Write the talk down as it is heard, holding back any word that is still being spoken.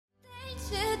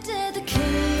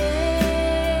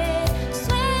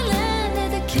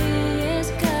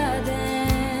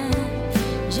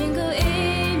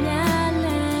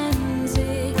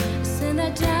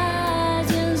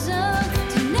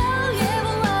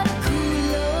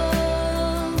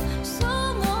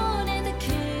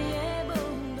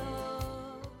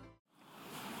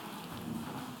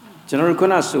ကျွန်တော်တို့ခု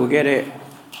နဆိုခဲ့တဲ့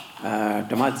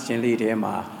ဓမ္မသင်လေးထဲ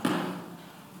မှာ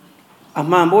အ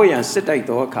မှန်ဖို့ရန်စစ်တိုက်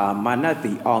သောအခါမာနသ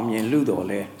ည်အောင်မြင်လူတော်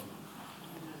လဲ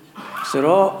ဆို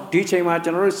တော့ဒီချိန်မှာကျွ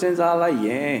န်တော်တို့စဉ်းစားလိုက်ရ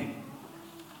င်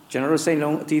ကျွန်တော်တို့စိတ်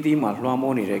လုံးအသီးသီးမှာလွှမ်း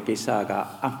မိုးနေတဲ့ကိစ္စက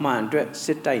အမှန်အတွက်စ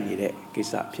စ်တိုက်နေတဲ့ကိစ္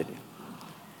စဖြစ်တယ်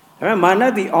။ဒါပေမဲ့မာန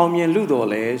သည်အောင်မြင်လူတော်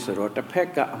လဲဆိုတော့တစ်ဖက်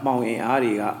ကအမှောင်အင်အား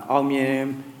တွေကအောင်မြင်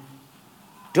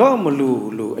တော့မ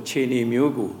လို့အခြေအနေ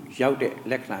မျိုးကိုရောက်တဲ့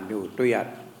လက္ခဏာမျိုးကိုတွေ့ရတ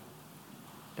ယ်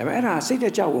။ဒါပေမဲ့အဲ့ဒါစိတ်တ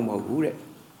ကြောက်ဖို့မဟုတ်ဘူးတဲ့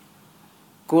။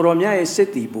ကိုရောမြတ်ရဲ့စစ်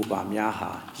တီပူပါများဟာ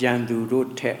ရန်သူတို့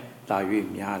ထက်သာ၍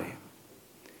များတယ်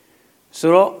။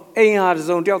ဆိုတော့အိမ်ဟာတစ်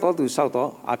စုံတယောက်သောသူစောက်တော့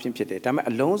အဖြစ်ဖြစ်တယ်။ဒါပေမဲ့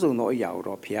အလုံးစုံသောအရာကို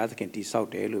တော့ဘုရားသခင်တည်ဆောက်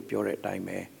တယ်လို့ပြောတဲ့အတိုင်း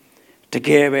ပဲတက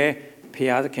ယ်ပဲဘု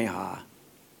ရားသခင်ဟာ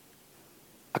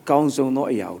အကောင်းဆုံးသော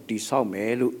အရာကိုတည်ဆောက်မ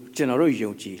ယ်လို့ကျွန်တော်တို့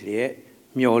ယုံကြည်လျက်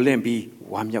မျှော်လင့်ပြီး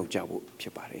ဝမ်းမြောက်ကြဖို့ဖြ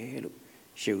စ်ပါတယ်လို့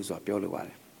ရှေးဥစွာပြောလိုပါတ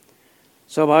ယ်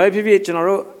။ဆိုတော့ဘာပဲဖြစ်ဖြစ်ကျွန်တော်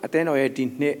တို့အသင်းတော်ရဲ့ဒီ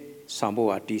နှစ်ဆောင်ဖို့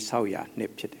ဟာတည်ဆောက်ရာနှ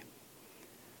စ်ဖြစ်တယ်။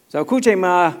ဆိုတော့အခုချိန်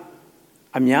မှာ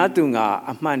အများသူက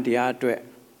အမှန်တရားအတွက်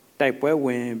တိုက်ပွဲဝ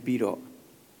င်ပြီးတော့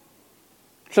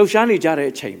လှုပ်ရှားနေကြတဲ့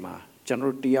အချိန်မှာကျွန်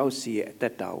တော်တို့တယောက်စီရဲ့အသ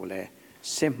က်တာကိုလည်း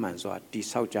စစ်မှန်စွာတည်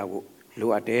ဆောက်ကြဖို့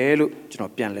လိုအပ်တယ်လို့ကျွန်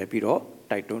တော်ပြန်လည်ပြီးတော့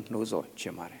တိုက်တွန်းနှိုးဆော်ချ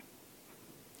င်ပါတယ်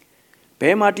။ဘ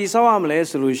ယ်မှာတည်ဆောက်ရမလဲ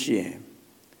ဆိုလို့ရှိရင်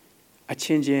အချ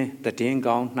င်းချင်းသတင်း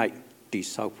ကောင်း၌တည်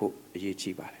ဆောက်ဖို့အရေး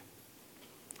ကြီးပါတယ်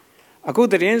။အခု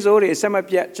သတင်းစိုးတွေအဆက်မ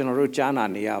ပြတ်ကျွန်တော်တို့ကြားနာ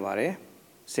နေရပါတယ်။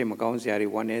စိတ်မကောင်းစရာတွေ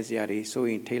ဝမ်းနည်းစရာတွေစိုး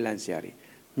ရင်ထိတ်လန့်စရာတွေ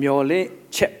မျော်လင့်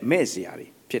ချက်မဲ့စရာတွေ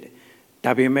ဖြစ်တယ်။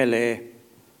ဒါပေမဲ့လည်း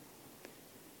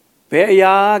ဘယ်အ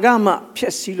ရာကမှဖျ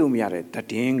က်ဆီးလို့မရတဲ့သ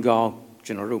တင်းကောင်း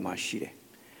ကျွန်တော်တို့မှာရှိတယ်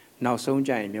။နောက်ဆုံး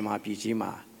ကြရင်မြန်မာပြည်ကြီး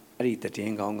မှာအဲ့ဒီသတ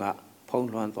င်းကောင်းကဖုံး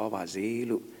လွှမ်းသွားပါစေ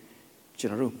လို့ကျွန်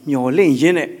တော်တို့မျှော်လင့်ရ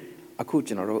င်းနဲ့အခု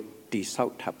ကျွန်တော်တို့တည်ဆော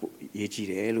က်ထပ်ဖို့အရေးကြီး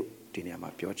တယ်လို့ဒီနေရာမှာ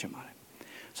ပြောချင်ပါတယ်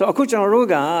။ဆိုတော့အခုကျွန်တော်တို့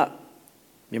က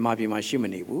မြန်မာပြည်မှာရှိမ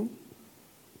နေဘူး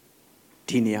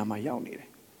ဒီနေရာမှာရောက်နေတယ်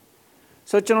။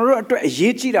ဆိုတော့ကျွန်တော်တို့အတွက်အ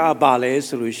ရေးကြီးတာကဘာလဲ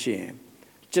ဆိုလို့ရှိရင်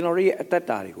ကျွန်တော်တို့ရဲ့အသက်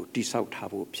တာတွေကိုတည်ဆောက်ထား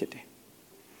ဖို့ဖြစ်တယ်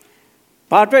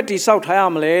။ဘာအတွက်တည်ဆောက်ထားရ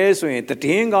မလဲဆိုရင်သတ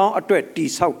င်းကောင်းအတွက်တ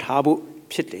ည်ဆောက်ထားဖို့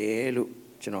ဖြစ်တယ်လို့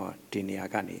ကျွန်တော်ဒီနေရာ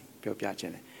ကနေပြောပြခြ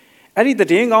င်းတယ်။အဲ့ဒီသ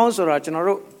တင်းကောင်းဆိုတာကျွန်တော်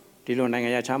တို့ဒီလိုနိုင်ငံ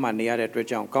ခြားမှာနေရတဲ့အတွက်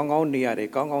ကြောင့်ကောင်းကောင်းနေရတယ်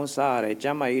ကောင်းကောင်းစားရတယ်ကျ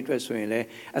န်းမာရေးအတွက်ဆိုရင်လည်း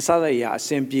အစအရာအဆ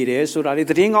င်ပြေတယ်ဆိုတာလေ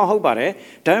သတင်းကောင်းဟုတ်ပါတယ်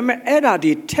။ဒါပေမဲ့အဲ့ဒါ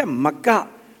ဒီထက်မက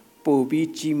ပိုပြီး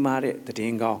ကြီးမားတဲ့သတ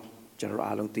င်းကောင်းကျွန်တော်တို့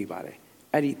အားလုံးသိပါတယ်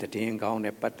။အဲ့ဒီသတင်းကောင်း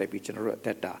နဲ့ပတ်သက်ပြီးကျွန်တော်တို့အသ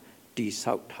က်တာတည်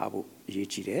ဆောက်ထားဖို့အရေး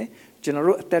ကြီးတယ်။ကျွန်တော်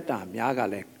တို့အသက်တာများက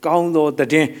လည်းကောင်းသောသ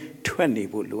တင်းထွက်နေ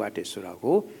ဖို့လိုအပ်တယ်ဆိုတာ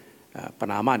ကိုပ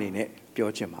ဏာမအနေနဲ့ပြော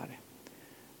ချင်ပါတယ်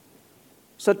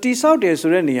။ဆိုတည်ဆောက်တယ်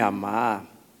ဆိုတဲ့နေရာမှာ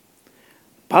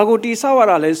ဘာကိုတည်ဆောက်ရ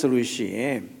တာလဲဆိုလို့ရှိရ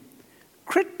င်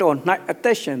ခရစ်တော်၌အသ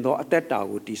က်ရှင်သောအသက်တာ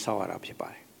ကိုတည်ဆောက်ရတာဖြစ်ပါ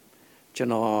တယ်။ကျွန်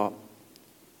တော်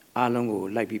အားလုံးကို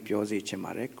လိုက်ပြီးပြောစေချင်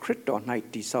ပါတယ်ခရစ်တော်၌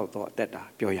တည်ဆောက်သောအသက်တာ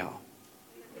ပြောရအောင်။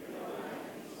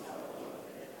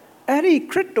အဲ့ဒီ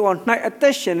ခရစ်တော်၌အသ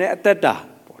က်ရှင်တဲ့အသက်တာ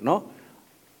ပေါ့နော်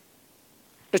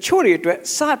။တချို့တွေအတွက်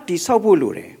စတည်ဆောက်ဖို့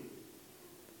လိုတယ်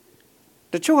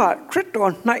။တချို့ဟာခရစ်တော်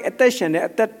၌အသက်ရှင်တဲ့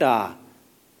အသက်တာ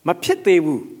မဖြစ်သေး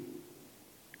ဘူး။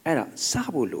အဲ့ဒါစ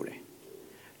ဖို့လိုတယ်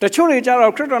တချို့တွေကြ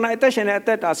တော့ခရစ်တော်၌အသက်ရှင်တဲ့အသ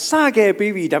က်တာစခဲ့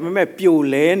ပြီးပြီဒါပေမဲ့ပြို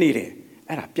လဲနေတယ်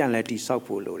အဲ့ဒါပြန်လဲတည်ဆောက်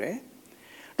ဖို့လိုတယ်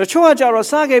တချို့ကကြတော့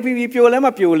စခဲ့ပြီးပြီပြိုလဲမ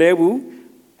ပြိုလဲဘူး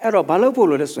အဲ့တော့ဘာလုပ်ဖို့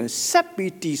လိုလဲဆိုရင်ဆက်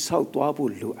ပြီးတည်ဆောက်သွား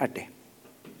ဖို့လိုအပ်တယ်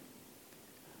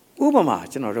ဥပမာ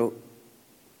ကျွန်တော်တို့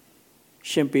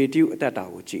ရှင်ပေတရုအသက်တာ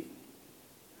ကိုကြည့်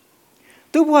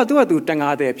သူ့ဘဝသူတန်ဃာ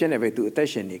တဲ့ဖြစ်နေပဲသူအသက်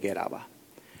ရှင်နေခဲ့တာပါ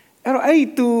အဲ့တော့အဲ့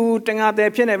သူတန်ဃာတဲ့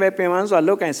ဖြစ်နေပဲပင်ပန်းစွာ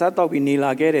လောက်ကင်စားတော့ပြီးနေ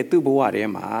လာခဲ့တဲ့သူ့ဘဝထဲ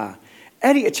မှာ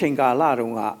အဲ့ဒီအချိန်ကာလတု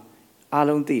န်းကအား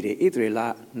လုံးသိတယ်ဣသရေလ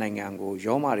နိုင်ငံကို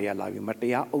ယောမတွေကလာပြီးမတ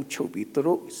ရားအုပ်ချုပ်ပြီးသူ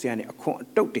တို့ဆီကနေအခွန်အ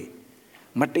တုတ်တွေ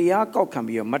မတရားကောက်ခံ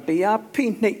ပြီးတော့မတရားဖိ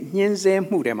နှိပ်ညှင်းဆဲ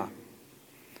မှုတွေမှာ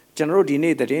ကျွန်တော်တို့ဒီ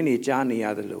နေ့သတင်းတွေကြားနေရ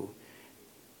သလို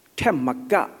ထက်မ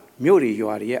ကမြို့တွေ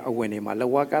ရွာတွေရဲ့အဝင်တွေမှာလ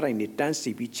ဝါကားတိုင်းတွေတန်း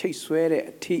စီပြီးချိတ်ဆွဲတဲ့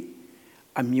အထိ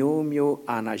အမျိုးမျိုး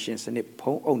အာဏာရှင်စနစ်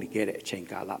ဖုံးအုပ်နေခဲ့တဲ့အချိန်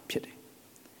ကာလဖြစ်တယ်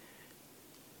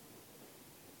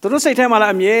သူတို့စိတ်ထဲမှာလ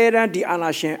ည်းအမြဲတမ်းဒီအာဏာ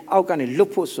ရှင်အောက်ကနေလွ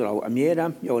တ်ဖို့ဆိုတာကိုအမြဲတ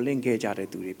မ်းမျှော်လင့်ခဲ့ကြတဲ့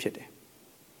သူတွေဖြစ်တယ်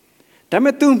ဒါပေ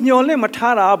မဲ့သူမျှော်လင့်မ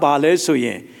ထားတာဘာလဲဆိုရ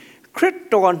င်ခရစ်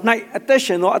တော်၌အသက်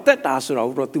ရှင်သောအသက်တာဆိုတာ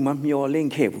ကိုတော့သူမမျှော်လင့်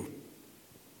ခဲ့ဘူး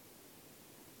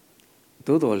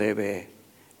သို့တော်လည်းပဲ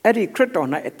အဲ့ဒီခရစ်တော်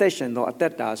၌အသက်ရှင်သောအသ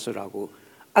က်တာဆိုတာကို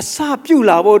အစပြု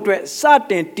လာဖို့အတွက်စ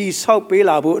တင်တည်ဆောက်ပေး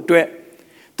လာဖို့အတွက်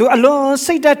သူအလွန်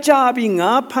စိတ်ဓာတ်ကြပြီးငါ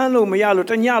ဖမ်းလို့မရလို့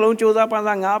တညလုံးကြိုးစားပန်း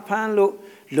စားငါဖမ်းလို့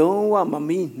လုံးဝမ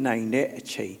မိနိုင်တဲ့အ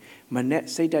ချိန်မနဲ့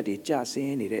စိတ်ဓာတ်တွေကျဆ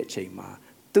င်းနေတဲ့အချိန်မှာ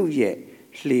သူ့ရဲ့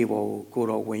လှေပေါ်ကို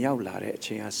တော်ဝင်ရောက်လာတဲ့အ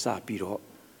ချိန်ကစပြီးတော့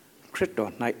ခရစ်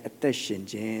တော်၌အသက်ရှင်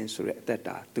ခြင်းဆိုတဲ့အသက်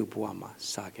တာသူ့ဘဝမှာ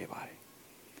စခဲ့ပါတယ်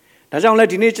။ဒါကြောင့်လဲ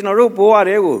ဒီနေ့ကျွန်တော်တို့ဘဝ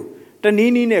တွေကိုတန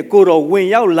ည်းနည်းနဲ့ကိုတော်ဝင်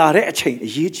ရောက်လာတဲ့အချိန်အ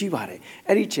ရေးကြီးပါတယ်။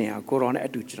အဲ့ဒီအချိန်ဟာကိုတော်နဲ့အ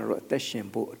တူကျွန်တော်တို့အသက်ရှင်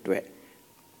ဖို့အတွက်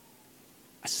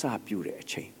အစပြုတဲ့အ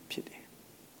ချိန်ဖြစ်တယ်။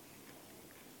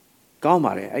ကောင်း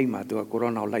ပါတယ်အဲ့မှာသူကကို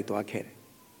တော်နောက်လိုက်သွားခဲ့တယ်။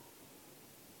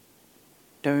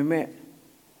ဒါပေမဲ့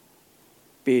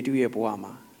ပေတုရဲ့ဘဝ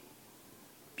မှာ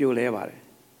ပြိုလဲပါတယ်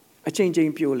။အချိန်ချ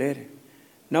င်းပြိုလဲတယ်။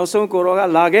နောက်ဆုံးကိုတော်က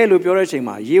လာခဲ့လို့ပြောတဲ့အချိန်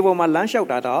မှာရေပေါ်မှာလမ်းလျှောက်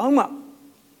တာတောင်မှ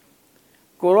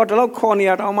ကိုရောတလောက်ခေါ်နေ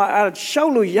ရတောင်မှအဲရှော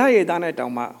က်လို့ရရတဲ့နဲ့တော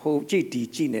င်မှဟိုကြည့်ဒီ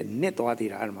ကြည့်နဲ့နစ်သွားသေး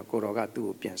တာအဲ့မှာကိုရောကသူ့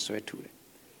ကိုပြန်ဆွဲထူတယ်။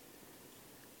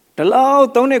ဒီလောက်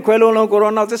သုံးနှစ်ခွဲလုံးကို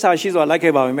ရောနောက်သစ္စာရှိစွာလိုက်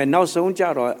ခဲ့ပါမယ်နောက်ဆုံးကြ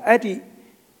တော့အဲ့ဒီ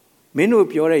မင်းတို့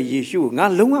ပြောတဲ့ယေရှုကိုငါ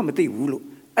လုံးဝမသိဘူးလို့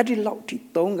အဲ့ဒီလောက်ထိ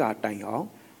သုံးခါတိုင်အောင်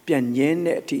ပြန်ညင်း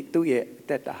တဲ့အထိသူ့ရဲ့အသ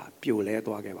က်တာပြိုလဲ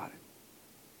သွားခဲ့ပါတယ်။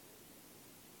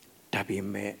ဒါပေ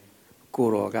မဲ့ကို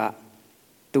ရောက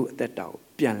သူ့အသက်တာကို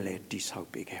ပြန်လဲတိဆောက်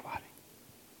ပေးခဲ့ပါတယ်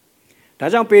ဒါ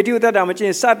ကြောင့်ပေတရုအသက်တာမကျ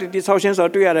င့်စတင်တိဆောက်ခြင်းဆို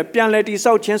တာတွေ့ရတယ်ပြန်လဲတိ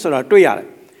ဆောက်ခြင်းဆိုတာတွေ့ရတယ်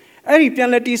အဲ့ဒီပြန်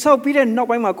လဲတိဆောက်ပြီးတဲ့နောက်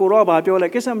ပိုင်းမှာကိုရောကပြောလဲ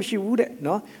ကိစ္စမရှိဘူးတဲ့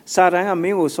နော်စာတန်ကမ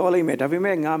င်းကိုစောလိုက်မယ်ဒါပေ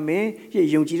မဲ့ငါမင်းရဲ့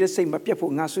ယုံကြည်တဲ့စိတ်မပြတ်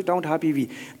ဖို့ငါဆွတောင်းထားပြီးပြီ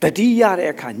တတိရတဲ့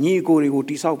အခါညီကိုတွေကို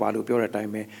တိဆောက်ပါလို့ပြောတဲ့အတို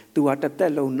င်းပဲသူဟာတစ်သ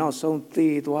က်လုံးနောက်ဆုံးသေ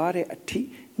သွားတဲ့အထိ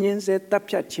ညှင်းဆဲတပ်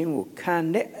ဖြတ်ခြင်းကိုခံ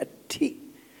တဲ့အထိ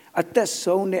အသက်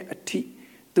ဆုံးတဲ့အထိ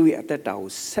သူ့ရဲ့အသက်တာကို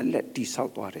ဆက်လက်တိဆော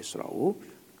က်သွားတယ်ဆိုတာကို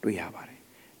တွေ့ရပါတယ်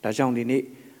ဒါကြောင့်ဒီနေ့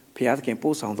ဘုရားသခင်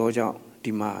ပို့ဆောင်သောကြောင့်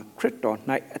ဒီမှာခရစ်တော်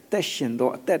၌အသက်ရှင်သော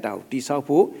အသက်တာကိုတည်ဆောက်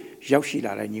ဖို့ရောက်ရှိ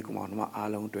လာတဲ့ညီကောင်တို့အား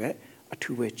လုံးအတွက်အ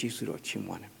ထူးပဲကျေးဇူးတော်ချီး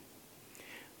မွမ်းတယ်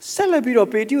ဆက်လက်ပြီးတော့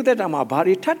ပေတရုသက်တာမှာဘာ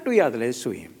တွေထပ်တွေ့ရတယ်လဲ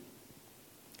ဆိုရင်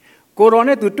ကိုတော်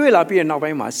နဲ့သူတွေ့လာပြီးတဲ့နောက်ပို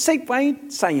င်းမှာစိတ်ပိုင်း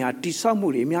ဆိုင်ရာတည်ဆောက်မှု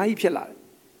တွေအများကြီးဖြစ်လာတယ်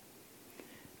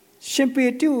ရှင်ပေ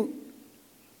တရု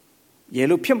ရေ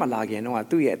လို့ဖြစ်မလာခင်တော့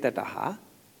သူ့ရဲ့အသက်တာဟာ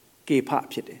ကေဖ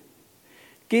ဖြစ်တယ်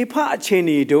ကေဖအချိန်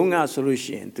ဒီတုန်းကဆိုလို့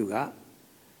ရှိရင်သူက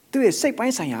သူ့ရဲ့စိတ်ပို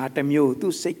င်းဆိုင်ရာတစ်မျိုး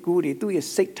သူ့စိတ်ကူးတွေသူ့ရဲ့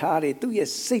စိတ်ထားတွေသူ့ရဲ့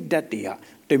စိတ်ဓာတ်တွေက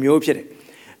တစ်မျိုးဖြစ်တယ်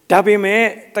ဒါပေမဲ့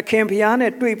သခင်ဖျား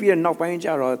နဲ့တွေ့ပြီးတဲ့နောက်ပိုင်းကျ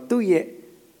တော့သူ့ရဲ့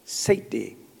စိတ်တွေ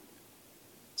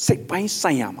စိတ်ပိုင်း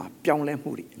ဆိုင်ရာမှာပြောင်းလဲမှု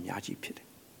တွေအများကြီးဖြစ်တယ်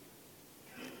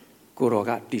ကိုတော်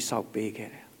ကတိဆောက်ပေးခဲ့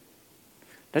တယ်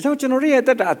ဒါကြောင့်ကျွန်တော်ရဲ့အသ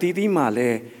က်တာအသီးသီးမှာလဲ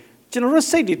ကျွန်တော်တို့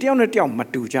စိတ်တွေတယောက်နဲ့တယောက်မ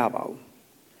တူကြပါဘူး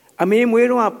အမေမွေး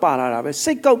တော့ပါလာတာပဲ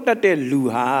စိတ်ကောက်တတ်တဲ့လူ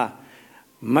ဟာ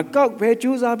မကောက်ပဲ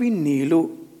ကြိုးစားပြီးနေလို့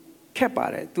ခက်ပါ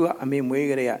တယ်သူကအမေမွေး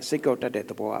ကလေးကစိတ်ကောက်တတ်တဲ့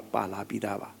သဘောကပါလာပြီး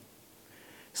သားပါ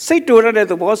စိတ်တိုးတတ်တဲ့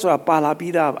သဘောဆိုတာပါလာ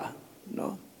ပြီးသားပါ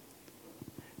နော်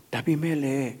ဒါပေမဲ့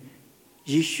လေ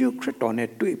ယေရှုခရစ်တော်နဲ့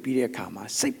တွေ့ပြီးတဲ့အခါမှာ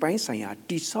စိတ်ပိုင်းဆိုင်ရာ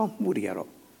တည်ဆောက်မှုတွေကတော့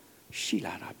ရှိ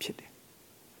လာတာဖြစ်တယ်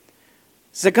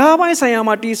စကားပိုင်းဆိုင်ရာ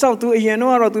မှာတိဆောက်သူအရင်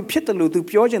တော့သူဖြစ်တယ်လို့သူ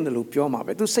ပြောခြင်းတယ်လို့ပြောမှာ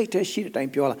ပဲသူစိတ်ထဲရှိတဲ့အတို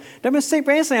င်းပြောလာဒါပေမဲ့စိတ်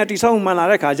ပိုင်းဆိုင်ရာတိဆောက်မှုမှန်လာ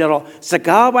တဲ့ခါကျတော့စ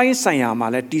ကားပိုင်းဆိုင်ရာမှာ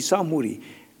လည်းတိဆောက်မှုတွေ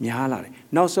များလာတယ်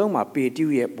နောက်ဆုံးမှာပေတရု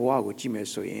ရဲ့ဘဝကိုကြည့်မယ်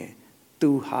ဆိုရင်သူ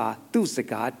ဟာသူ့စ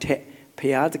ကားထက်ဘု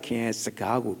ရားသခင်ရဲ့စ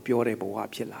ကားကိုပြောတဲ့ဘဝ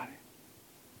ဖြစ်လာတယ်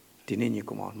ဒီနေ့ညီ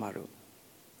ကောင်မတို့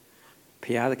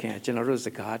ဘုရားသခင်ကကျွန်တော်တို့စ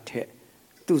ကားထက်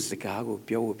သူ့စကားကို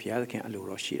ပြောဖို့ဘုရားသခင်အလို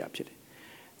တော်ရှိတာဖြစ်တယ်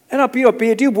အဲ့တော့ပြီးတော့ပေ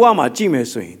တရုဘဝမှာကြည့်မယ်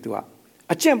ဆိုရင်သူက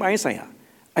အကျင့်ပိုင်းဆိုင်ရာ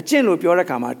အကျင့်လို့ပြောတဲ့အ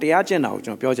ခါမှာတရားကျင့်တာကို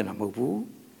ကျွန်တော်ပြောချင်တာမဟုတ်ဘူး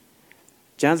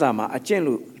ကျမ်းစာမှာအကျင့်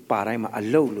လို့ပါတိုင်းမှာအ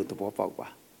လုတ်လို့သဘောပေါက်ပါ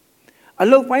အ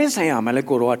လုတ်ပိုင်းဆိုင်ရာမှာလည်း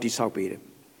ကိုတော်ကတိဆောက်ပေးတယ်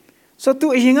ဆိုတော့သူ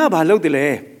အရင်ကဘာလုပ်တယ်လဲ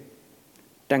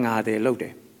တန်ငါတယ်လုပ်တ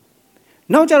ယ်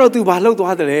နောက်ကျတော့သူဘာလုပ်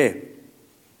သွားတယ်လဲ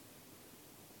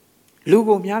လူ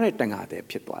ကိုများတဲ့တန်ငါတယ်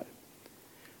ဖြစ်သွားတယ်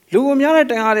လူကိုများတဲ့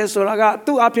တန်ငါတယ်ဆိုတာက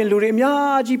သူ့အပြင်လူတွေအ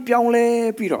များကြီးပြောင်းလဲ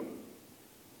ပြီးတော့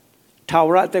ထာဝ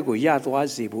ရအသက်ကိုရသွား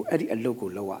စေဖို့အဲ့ဒီအလုပ်ကို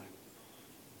လုပ်ရတယ်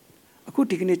အခု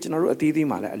ဒီကနေ့ကျွန်တော်တို့အသီးသီး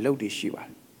မှာလည်းအလုပ်တွေရှိပါတ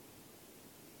ယ်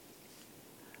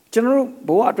ကျွန်တော်တို့ဘ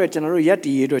ဝအတွက်ကျွန်တော်တို့ရက်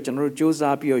တီရေးအတွက်ကျွန်တော်တို့စ조사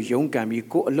ပြီးတော့ရုန်းကန်ပြီး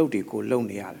ကိုယ်အလုပ်တွေကိုလုပ်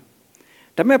နေရတယ်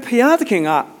ဒါပေမဲ့ဘုရားသခင်က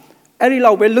အဲ့ဒီ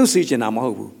လောက်ပဲလုပ်စီချင်တာမဟု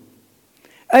တ်ဘူး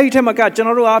အဲ့ဒီထက်မှကကျွန်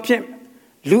တော်တို့အဖြစ်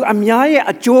လူအများရဲ့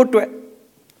အကျိုးအတွက်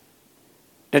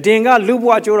တည်ငါလူဘ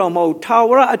ဝအကျိုးတော့မဟုတ်ထာဝ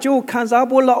ရအကျိုးခံစား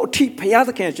ဖို့လောက်အထိဘုရားသ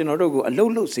ခင်ကျွန်တော်တို့ကိုအလု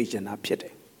ပ်လုပ်စီချင်တာဖြစ်တ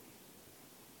ယ်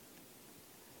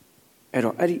အဲ့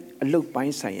တော့အဲ့ဒီအလုတ်ပို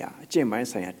င်းဆိုင်ရာအကျင့်ပိုင်း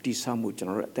ဆိုင်ရာတည်ဆောက်မှုကျွန်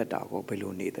တော်တို့အသက်တာကိုဘယ်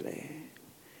လိုနေသလဲ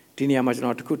ဒီနေရာမှာကျွန်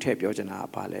တော်တခုထည့်ပြောချင်တာက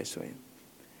ဘာလဲဆိုရင်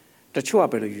တချို့က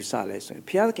ဘယ်လိုယူဆလဲဆိုရင်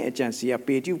ဘုရားသခင်အကြံစီက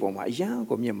ပေတရုပေါ်မှာအယံ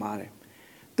ကိုမြင့်မားတယ်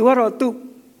သူကတော့သူ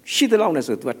ရှိသလောက်နဲ့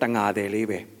ဆိုသူကတငါတယ်လေး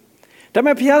ပဲ ဒါပေ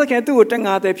မဲ့ဘုရားသခင်သူ့ကိုတန်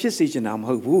ငါတယ်ဖြစ်စေချင်တာမ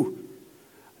ဟုတ်ဘူး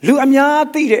လူအများ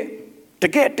သိတဲ့တ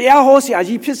ကယ်တရားဟောဆရာ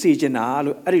ကြီးဖြစ်စေချင်တာ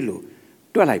လို့အဲ့ဒီလို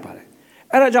တွက်လိုက်ပါတယ်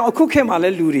အဲ့ဒါကြောင့်အခုခေတ်မှာလဲ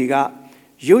လူတွေက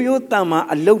ရိုးရိုးတန်မာ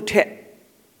အလုတ်ထက်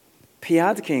ဘု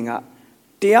ရားသခင်က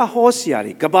တရားဟောဆရာ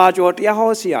တွေကဘာကျော်တရား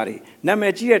ဟောဆရာတွေနာမ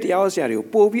ည်ကြီးတဲ့တရားဟောဆရာတွေကို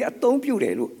ပို့ပြီးအသုံးပြုတ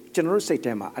ယ်လို့ကျွန်တော်တို့စိတ်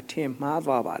ထဲမှာအထင်မှား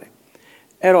သွားပါတယ်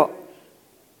အဲ့တော့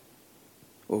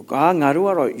ငါတို့က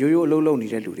တော့ရိုးရိုးအလုပ်လုပ်နေ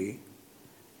တဲ့လူတွေ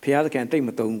ဘုရားသခင်တိတ်မ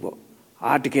သုံးဘူး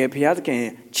ပေါ့တကယ်ဘုရားသခင်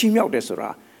ချီးမြှောက်တယ်ဆိုတာ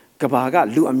ကဘာက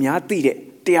လူအများသိတဲ့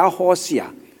တရားဟောဆရာ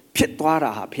ဖြစ်သွားတာ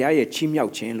ဟာဘုရားရဲ့ချီးမြှော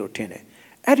က်ခြင်းလို့ထင်တယ်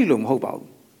အဲ့ဒီလိုမဟုတ်ပါဘူး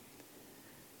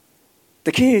သ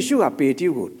ခင်ယေရှုကပေတ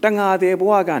ရုကိုတန်ငါတဲ့ဘ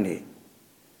ဝကနေ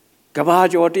ကဘာ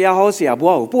ကျော်တရားဟောဆရာဘ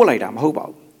ဝကိုပို့လိုက်တာမဟုတ်ပါ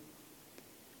ဘူး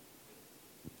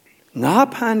ငါ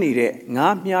ဖမ်းနေတဲ့ငါ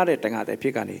မြားတဲ့တန်ငါတဲ့ဖြ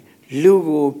စ်ကနေလူ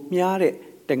ကိုမြားတဲ့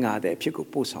တန်ငါတဲ့ဖြစ်ကို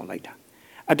ပို့ဆောင်လိုက်တာ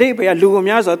အတိတ်ပဲလူကို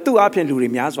များဆိုသူ့အဖြစ်လူတွေ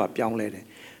များစွာပြောင်းလဲတယ်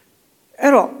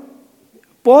အဲ့တော့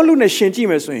ပေါလုနဲ့ရှင်ကြည့်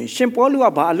မယ်ဆိုရင်ရှင်ပေါလုက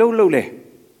ဘာအလုပ်လုပ်လဲ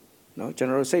နော်ကျွန်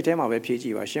တော်တို့စိတ်ထဲမှာပဲဖြေကြ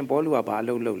ည့်ပါရှင်ပေါလုကဘာအ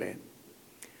လုပ်လုပ်လဲ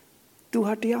သူ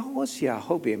ဟာတရားဟောဆရာ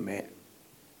ဟုတ်ပေမဲ့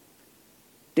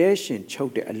တဲရှင်ချု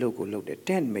ပ်တဲ့အလုပ်ကိုလုပ်တယ်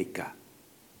tent maker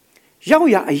ရောက်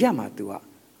ရအရက်မှာသူက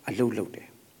အလုပ်လုပ်တယ်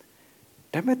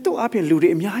ဒါပေမဲ့သူ့အပြင်လူတွေ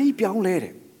အများကြီးပြောင်းလဲတ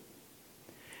ယ်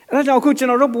အဲ့ဒါကြောင့်အခုကျွန်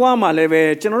တော်တို့ဘဝမှာလည်းပဲ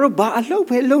ကျွန်တော်တို့ဘာအလုပ်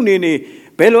ပဲလုပ်နေ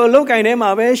ဘယ်လိုအလုပ်ကင်ထဲမှာ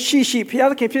ပဲရှိဘုရား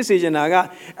သခင်ဖြစ်စေချင်တာက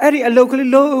အဲ့ဒီအလုပ်ကလေး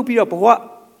လုပ်ပြီးတော့ဘဝ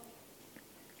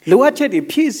လိုအပ်ချက်တွေ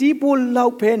ဖြည့်ဆည်းဖို့လော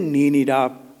က်ပဲနေတာ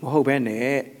မဟုတ်ဘဲ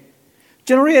နဲ့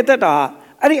ကျွန်တော်ရဲ့အသက်တာ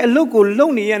အဲ့ဒီအလုပ်ကိုလု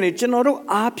ပ်နေရရင်ကျွန်တော်တို့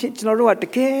အားဖြင့်ကျွန်တော်တို့ကတ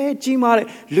ကယ်ကြီးမားတဲ့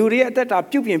လူတွေရဲ့အသက်တာ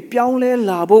ပြုပြင်ပြောင်းလဲ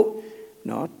လာဖို့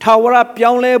နော်ထာဝရ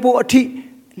ပြောင်းလဲဖို့အထိ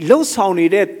လှုပ်ဆောင်နေ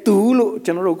တဲ့သူလို့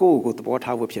ကျွန်တော်တို့ကိုယ့်ကိုယ်သဘော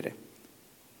ထားဖို့ဖြစ်တယ်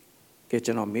။ကဲ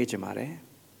ကျွန်တော်မေးချင်ပါတယ်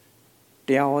။တ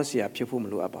ရားဟောဆရာဖြစ်ဖို့မ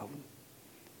လိုအပ်ပါဘူး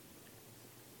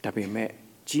။ဒါပေမဲ့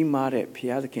ကြီးမားတဲ့ဘု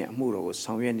ရားသခင်အမှုတော်ကို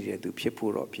ဆောင်ရွက်နေတဲ့သူဖြစ်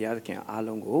ဖို့တော့ဘုရားသခင်အား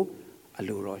လုံးကိုအ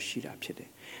လိုတော်ရှိတာဖြစ်တယ်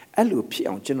။အဲ့လိုဖြစ်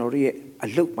အောင်ကျွန်တော်တို့ရဲ့အ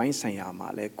လုပ်ပိုင်းဆိုင်ရာမှာ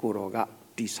လဲကိုတော်က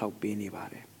တိဆောက်ပေးနေပါ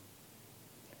တယ်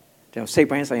။ဒါစိတ်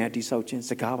ပိုင်းဆိုင်ရာတိဆောက်ခြင်း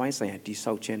စကားပိုင်းဆိုင်ရာတိ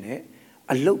ဆောက်ခြင်းနဲ့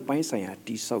အလုပ်ပိုင်းဆိုင်ရာ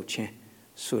တိဆောက်ခြင်း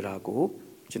ဆိုတာကို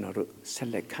ကျွန်တော်တို့ဆက်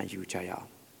လက်ခံယူကြရအောင်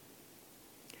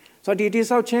။ဆိုတော့ဒီတိ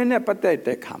ဆောက်ခြင်းနဲ့ပတ်သက်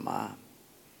တဲ့အခါမှာ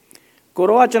ကို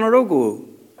တော်ကကျွန်တော်တို့ကို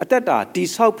အသက်တာတိ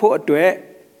ဆောက်ဖို့အတွက်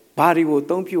ဘာတွေကိုအ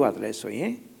သုံးပြုရတယ်လဲဆိုရ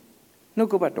င်နှုတ်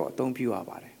ကပတ်တော်အသုံးပြုရ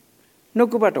ပါတယ်။နှု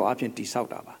တ်ကပတ်တော်အပြင်တိဆောက်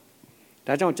တာပါ။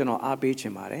ဒါကြောင့်ကျွန်တော်အားပေးချ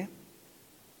င်ပါတယ်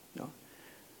။နော်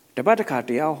တပတ်တစ်ခါတ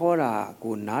ရားဟောတာ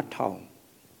ကိုနားထောင်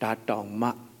ဒါတောင်မှ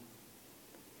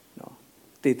နော်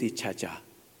တည်တည်ချာချာ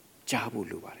ကြားဖို့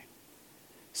လိုပါတယ်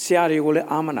ဆရာတွေကိုလည်း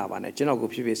အာမနာပါနဲ့ကျွန်တော်ကို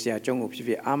ဖြစ်ဖြစ်ဆရာကျုံကိုဖြစ်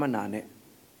ဖြစ်အာမနာနဲ့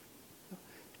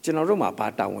ကျွန်တော်တို့မှာဘာ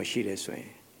တာဝန်ရှိလဲဆိုရ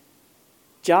င်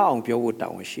ကြားအောင်ပြောဖို့တာ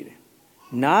ဝန်ရှိတယ်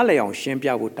နားလည်အောင်ရှင်းပြ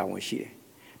ဖို့တာဝန်ရှိတယ်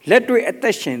လက်တွေ့အသ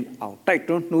က်ရှင်အောင်တိုက်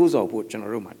တွန်းနှိုးဆော်ဖို့ကျွန်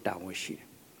တော်တို့မှာတာဝန်ရှိတယ်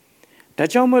ဒါ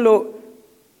ကြောင့်မလို့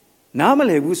နားမ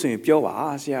လည်ဘူးဆိုရင်ပြောပါ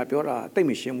ဆရာပြောတာတိတ်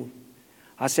မရှင်းဘူး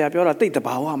ဆရာပြောတာတိတ်တ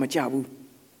ဘာဝမကြဘူး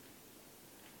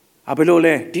ဘယ်လို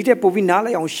လဲဒီတဲ့ပို့ပြီးနား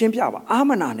လိုက်အောင်ရှင်းပြပါအာ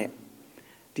မနာနဲ့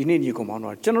ဒီနေ့ညီကောင်မောင်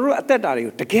တို့ကျွန်တော်တို့အသက်တာတွေ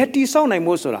ကိုတကယ်တိဆောက်နိုင်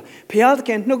ဖို့ဆိုတာဘုရားသခ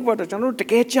င်နှုတ်ကပတ်တော်ကျွန်တော်တို့တ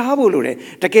ကယ်ကြားဖို့လိုတယ်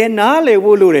တကယ်နားလည်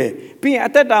ဖို့လိုတယ်ပြီးရင်အ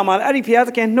သက်တာမှာအဲ့ဒီဘုရားသ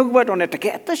ခင်နှုတ်ကပတ်တော်နဲ့တက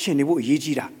ယ်အသက်ရှင်နေဖို့အရေး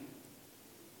ကြီးတာ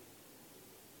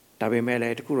ဒါပေမဲ့လ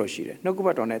ည်းတခုတော့ရှိတယ်နှုတ်ကပ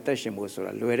တ်တော်နဲ့အသက်ရှင်ဖို့ဆို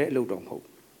တာလွယ်တဲ့အလုပ်တော့မဟုတ်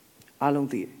အားလုံး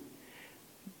သိတယ်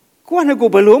ကိုယ့်နဲ့ကို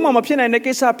ယ်ဘယ်လို့မှမဖြစ်နိုင်တဲ့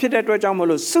ကိစ္စဖြစ်တဲ့အတွက်ကြောင့်မ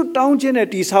လို့ဆွတ်တောင်းခြင်းနဲ့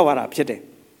တည်ဆောက်ရတာဖြစ်တယ်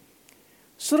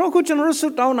ဆိုတော့ကိုကျွန်တော်တို့ဆွ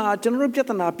တ်တောင်းတာကျွန်တော်တို့ပြ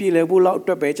ဿနာပြေလည်ဖို့လောက်အ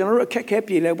တွက်ပဲကျွန်တော်တို့အခက်အခဲ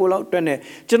ပြေလည်ဖို့လောက်အတွက်နဲ့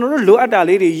ကျွန်တော်တို့လိုအပ်တာ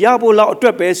လေးတွေရဖို့လောက်အတွ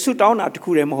က်ပဲဆွတ်တောင်းတာတခု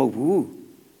တည်းမဟုတ်ဘူး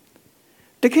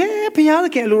တကယ်ဘုရားသ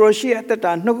ခင်လိုတော်ရှိတဲ့အသက်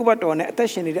တာနှုတ်ကပတ်တော်နဲ့အသက်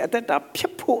ရှင်နေတဲ့အသက်တာဖြ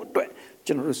စ်ဖို့အတွက်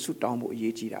ကျွန်တော်တို့ဆွတ်တောင်းဖို့အ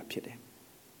ရေးကြီးတာဖြစ်တယ်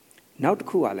နောက်တစ်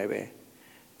ခုကလည်းပဲ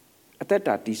အသက်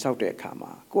တာတိဆောက်တဲ့အခါ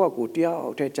မှာကိုယ့်အကိုတရား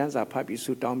အထက်ကျမ်းစာဖတ်ပြီး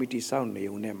ဆွတောင်းပြီးတိဆောက်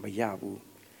နေုံနဲ့မရဘူး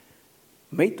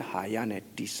မိတ္တဟာယနဲ့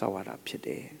တိဆောက်ရတာဖြစ်တ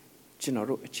ယ်ကျွန်တော်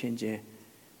တို့အချင်းချင်း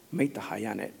မိတ္တဟာယ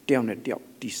နဲ့တယောက်နဲ့တယောက်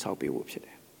တိဆောက်ပေးဖို့ဖြစ်တ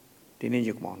ယ်ဒီနေ့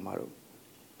ရုပ်မောင်တို့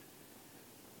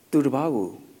သူတစ်ပါးကို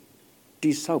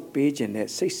တိဆောက်ပေးခြင်းနဲ့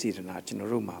စိတ်စေတနာကျွန်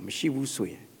တော်တို့မှာမရှိဘူးဆို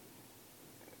ရင်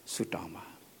ဆွတောင်းပါ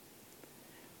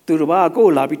သူတစ်ပါးကို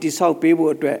လာပြီးတိဆောက်ပေး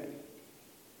ဖို့အတွက်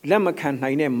လက်မခံ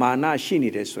နိုင်တဲ့မာနရှိနေ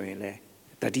တယ်ဆိုရင်လည်း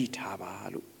တတိထားပါ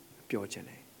လို့ပြောချင်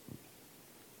တယ်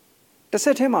တစ်ဆ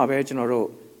က်တည်းမှာပဲကျွန်တော်တို့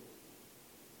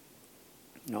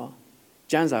နော်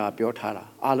ကျမ်းစာကပြောထားတာ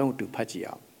အားလုံးတူဖတ်ကြည့်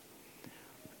အောင်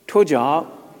ထို့ကြောင့်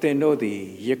သင်တို့သည်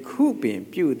ယခုပင်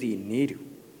ပြုသည့်နည်းတူ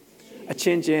အချ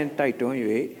င်းချင်းတိုက်တွန်း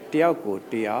၍တယောက်ကို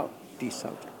တယောက်တိ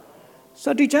ဆောက်တယ်စ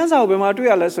တိကျမ်းစာကိုဘယ်မှာတွေ့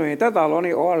ရလဲဆိုရင်သက်သာလော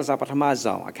နိဩဝါဒစာပထမ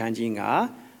ဆောင်အခန်းကြီး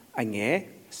9အငယ်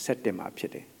7မှာဖြ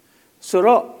စ်တယ်ဆို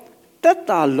တော့သက်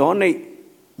သာလောနိ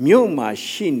Muma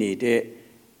shini de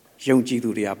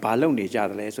Yongiduria, Baloni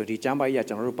Jadale, so the Jambaya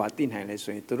General Batin Hannes,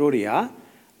 Tururia,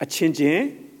 a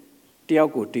changing,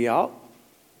 Diago Diao,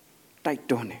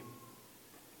 Taitone,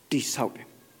 Disaude.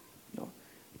 No,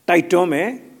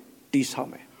 Taitome,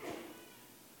 Disaume.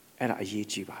 Era a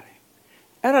yechi valley.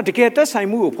 Era to get that same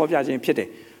move of Popia and Pite.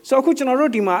 So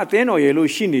Kuchanodima, then or yellow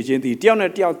shini, the Diana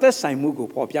Diao, that same move of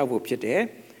Popia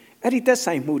Pite. At that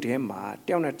same mood him,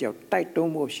 Diana Diao,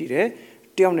 Taitome of Shire,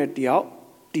 Diana Diao,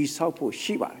 Disaupo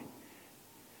Shiva.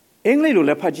 English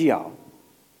Lulepagiao.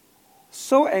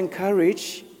 So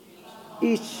encourage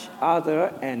each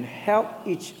other and help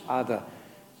each other.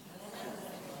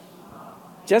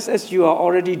 Just as you are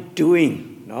already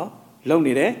doing, no?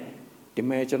 Lonely there. The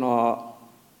imagine or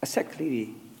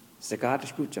exactly the God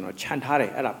is good,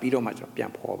 chantare, at a pido much of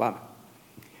Piampo.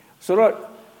 So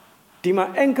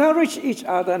that encourage each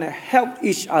other and help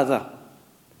each other.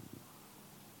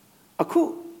 A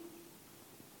cool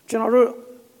general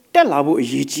tellabo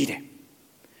yiji.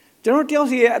 General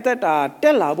tells you that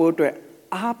tellabo to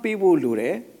a happy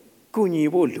lure, kuni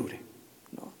lure.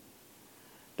 No.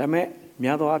 Dame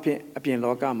miado apien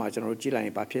loga, my general Gila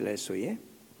and Papilla Suye.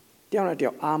 Diana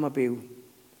del armor bill.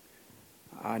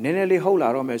 Nenely whole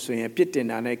aroma swing a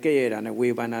pitin and a gay and a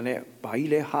wave and a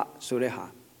baile ha sureha.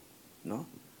 No?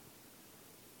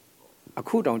 A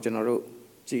cool down general,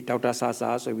 see Tauta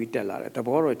Sasa, so we tell her, the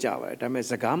borrow Java, that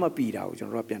makes a gamma beat out,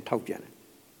 European Taupian.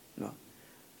 No?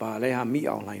 Baleha me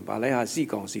online, Baleha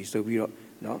sequences, so we don't,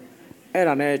 no?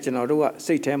 Era general,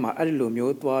 say tema,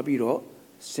 Alumio, Tuabiro,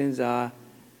 Senza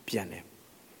Piane.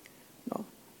 No?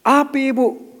 A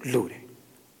people loaded.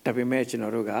 The imagine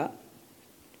Roga,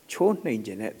 Chon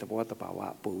engine at the water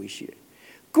power, Bowish.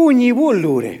 Guni wool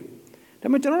lure. The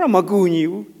Majora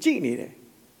Maguni, Genie.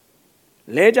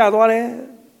 Ledger,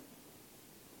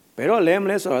 pero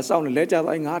lemless or sound ledger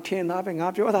like our 10 having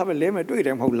up your have a lemon to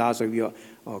them who last of your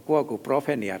or go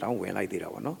prophet near down when I did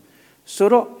our no.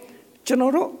 So,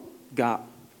 General got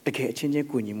the changing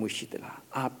Guni Mushitela,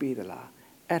 Api the la,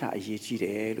 at a yechi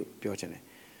de Piogene.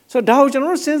 So Dow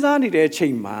General sends on the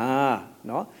chamber,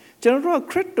 no? General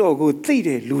Crypto go 3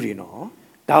 days ludino.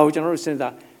 Dow General sends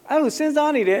that. I will send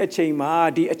on the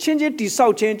chamber, the change the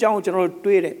South change on General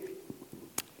Tweed.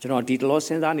 General did law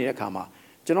sends on the Kama.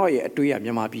 General yet 2 years,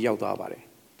 Yamapi out of it.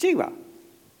 Chiva.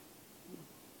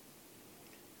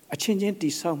 A change the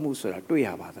South Musura, 2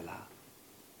 years about the la.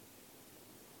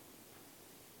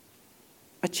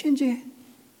 A change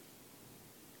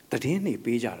the DNA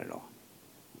page at all.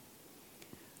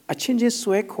 A change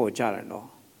swag or jarano.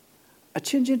 A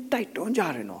change tight on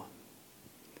jarano.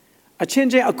 A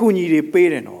change a cuni de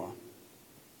pereno.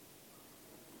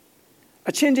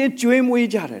 A change juemwe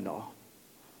jarano.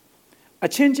 A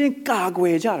change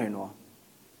cargue jarano.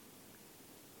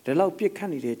 The low peak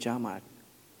candidate jamat.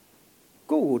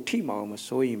 Go team almost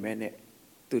so in minute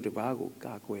to the bago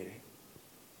cargue.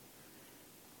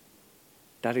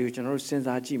 That you general sense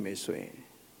I may sway.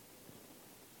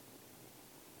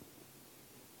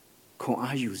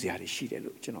 I use the sheet and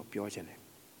look, Piogene.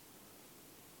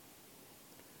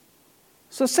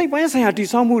 So say, when I had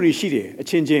this some more sheet, a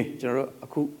changing general a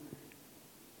cool.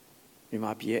 You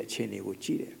might be a chain with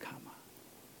cheat.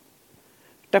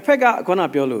 The pega gonna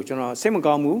piolo, general, same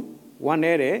gamu, 1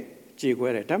 ere,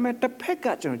 jiguere, damn the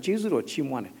pega, general Jesus or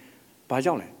Chimone,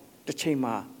 Bajone, the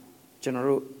chema,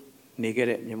 general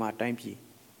negate, Yama Timpi,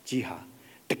 Jiha,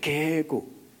 the kego,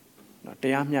 not the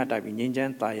Yamia diving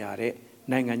Ninjan Tayare.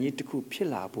 Nangani to cool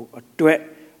pillabo, a duet,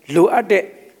 low at the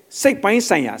say by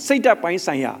Saya, say that by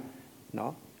Saya.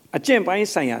 No, a gem by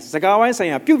Saya, Zagawa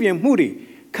Saya, Pubian Moody,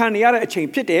 can the other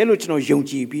chain pit the eluchino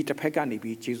Yongi beat the Pegani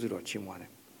beat Jesus or Chimwane.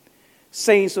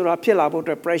 Saints or a pillabo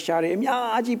to pressure,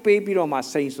 Yaji baby or my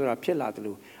saints or a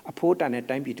pilladu, a port and a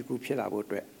time be to cool pillabo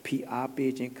to PR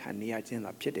page and Kaniajan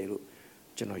a pitelu,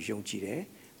 General Yongi,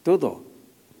 Dodo,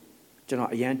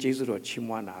 General Yan Jesus or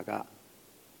Chimwanaga,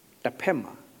 the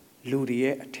Pema.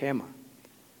 Lurie a tema.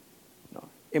 No,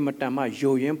 Ematama,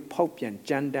 Joyam, Popian,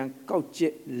 Jandan,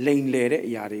 Gauche, Lane Lere,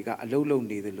 Yariga, a low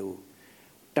near the low.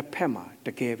 The Pema,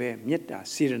 the Gave, Mieta,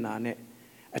 Sirenane,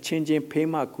 a changing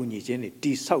Pema Kunijeni,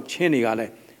 D South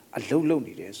Chenigale, a low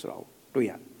near so. Do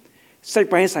ya? Say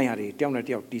by Sayari, down at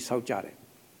the D South Jare.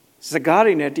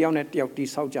 Zagari net down at the D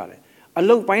South Jare. A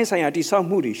low by Sayari, South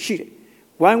Moody, sheet.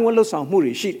 One will lose on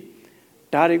Moody,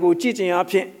 sheet. Darigo cheating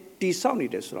up here, D South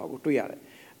need a slow. Do ya?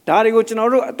 Darigo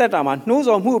General at that time, knows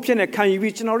on who can you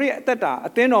reach General at that time,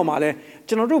 at the normal,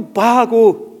 General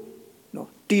Bago. No,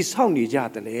 this how need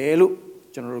Jatale,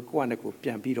 look, General Quanaco,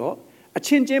 Piampiro, a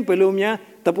change in Belumia,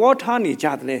 the Botani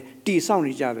Jatale, this how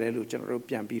need Jatale, General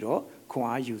Piampiro,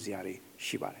 Qua Usiari,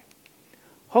 Shibare.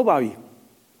 How about you?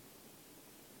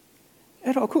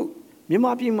 အဲ့တော့အခုမြန်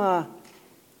မာပြည်မှာ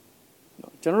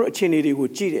ကျွန်တော်တို့အခြေအနေတွေကို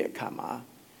ကြည့်တဲ့အခါမှာ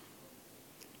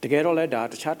တကယ်တော့လည်းဒါ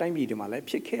တခြားတိုင်းပြည်တွေမှာလည်း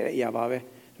ဖြစ်ခဲ့တဲ့အရာပါပဲဒါ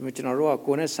ပေမဲ့ကျွန်တော်တို့က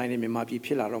ကိုယ်နဲ့ဆိုင်တဲ့မြန်မာပြည်ဖြ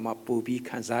စ်လာတော့မှပို့ပြီး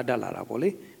ခံစားတတ်လာတာပေါ့လေ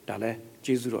ဒါလည်း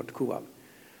ကျေးဇူးတော်တစ်ခုပါပဲ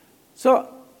ဆိုတော့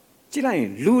ကြည့်လိုက်ရ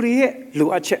င်လူတွေရဲ့လို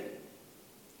အပ်ချက်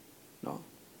နော်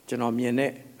ကျွန်တော်မြင်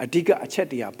တဲ့အဓိကအချက်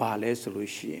တရားဘာလဲဆိုလို့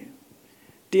ရှိရင်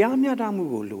တရားမျှတမှု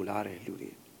ကိုလိုလားတယ်လူ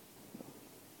တွေ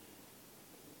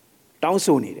တောင်း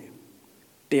ဆိုနေတယ်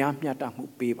တရားမျှတမှု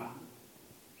ပေးပါ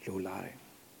လိုလားတယ်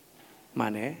မှ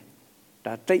န်တယ်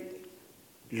ဒါတိတ်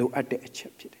လိုအပ်တဲ့အချ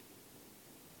က်ဖြစ်တယ်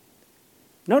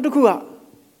နောက်တစ်ခုက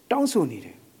တောင်းဆိုနေတ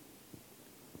ယ်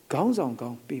ခေါင်းဆောင်ကော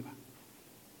င်းပေးပါ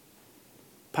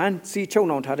ဖန်စီချုံ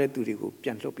နှောင်ထားတဲ့သူတွေကိုပြ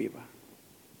န်လွှတ်ပေးပါ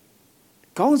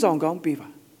ခေါင်းဆောင်ကောင်းပေးပါ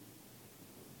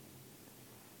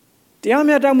တရား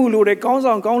မျှတမှုလိုတယ်ခေါင်း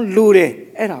ဆောင်ကောင်းလိုတယ်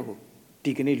အဲ့ဒါကို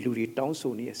ဒီကနေ့လူတွေတောင်း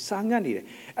ဆိုနေရစာငတ်နေတယ်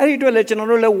အဲ့ဒီအတွက်လည်းကျွန်တော်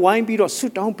တို့လည်းဝိုင်းပြီးတော့ဆွ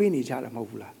တောင်းပေးနေကြတယ်မဟုတ်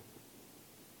ဘူးလား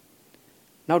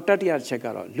နောက်တတိယချက်က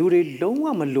တော့လူတွေလုံးဝ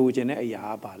မလိုချင်တဲ့အရာ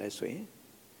ပါလဲဆိုရင်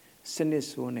စနစ်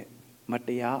ဆိုးနဲ့မတ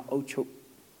ရားအုပ်ချုပ်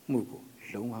မှုကို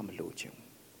လုံးဝမလိုချင်ဘူး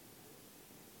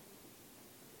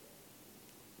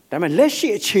ဒါပေမဲ့လက်ရှိ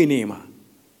အခြေအနေမှာ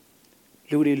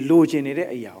လူတွေလိုချင်နေတဲ့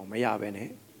အရာကိုမရဘဲနဲ့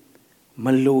မ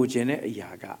လိုချင်တဲ့အရာ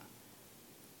က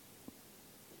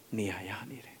နေရာရ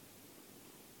နေတယ်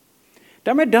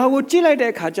ဒါပေမဲ့ဒါကိုကြည့်လိုက်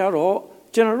တဲ့အခါကျတော့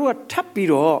ကျွန်တော်တို့ကထပ်ပြီး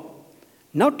တော့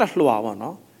နောက်တစ်လွှာပေါ့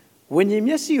နော်ဝိညာဉ်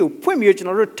မျက်စိကိုဖွင့်ပြီးကျွန်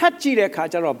တော်တို့ထပ်ကြည့်တဲ့အခါ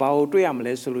ကျတော့ဘာကိုတွေ့ရမ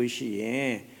လဲဆိုလို့ရှိရ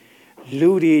င်လူ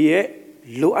တွေရဲ့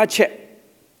လိုအပ်ချက်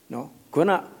နော်ခု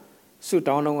နဆု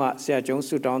တောင်းတော့ကဆရာကျုံ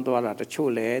ဆုတောင်းသွားတာတ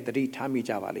ချို့လည်းသတိထားမိ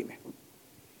ကြပါလိမ့်မယ်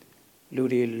လူ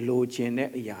တွေလိုချင်တဲ့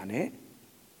အရာနဲ့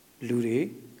လူတွေ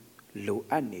လို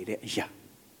အပ်နေတဲ့အရာ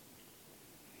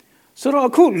ဆိုတော့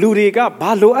အခုလူတွေက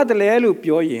ဘာလိုအပ်တယ်လဲလို့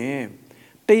ပြောရင်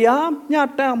တရားမျှ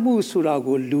တမှုဆိုတာ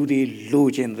ကိုလူတွေလို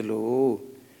ချင်တယ်လို့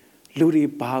လူတွေ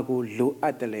ဘာကိုလိုအ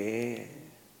ပ်တယ်လဲ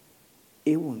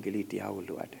ဧဝံဂေလိတရားကို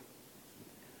လိုအပ်တယ်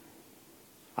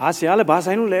ဆရာလည်းဘာ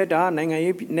ဆိုင်လို့လဲဒါနိုင်ငံ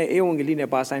ရေးနဲ့ဧဝံဂေလိနဲ့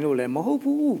ဘာဆိုင်လို့လဲမဟုတ်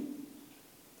ဘူး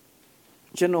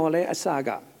ကျွန်တော်လည်းအစက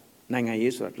နိုင်ငံ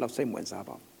ရေးဆိုတာလောက်စိတ်ဝင်စား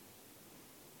ပါ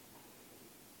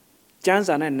ကျမ်း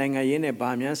စာနဲ့နိုင်ငံရေးနဲ့ဘာ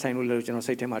မှန်းဆိုင်လို့လဲကျွန်တော်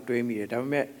စိတ်ထဲမှာတွေးမိတယ်ဒါပေ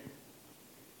မဲ့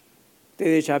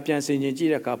တေချာပြန်ဆင်ခြင်ကြ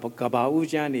ည့်တဲ့အခါကဘာဦး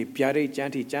ကျမ်းနေပြရိတ်ကျ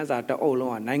မ်းထိကျမ်းစာတအုပ်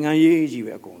လုံးကနိုင်ငံရေးကြီး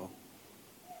ပဲအကုန်လုံး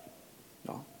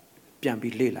နော်ပြန်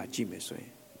ပြီးလေ့လာကြည့်မယ်ဆိုရ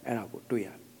င်အဲ့ဒါကိုတွေ့ရ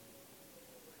တယ်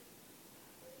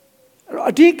အဲ့တော့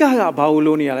အဓိကကဘာလို့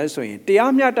လိုနေရလဲဆိုရင်တ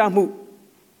ရားမျှတမှု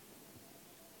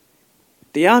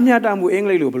အင်္ဂ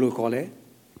လိပ်လိုဘယ်လိုခေါ်လဲ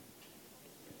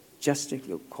justice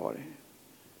လို့ခေါ်တယ်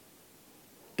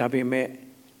ဒါပေမဲ့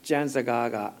ကျမ်းစကား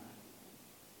က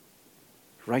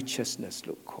righteousness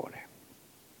လို့ခေါ်တယ်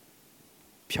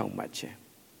ဖြောင့်မတ်ခြင်း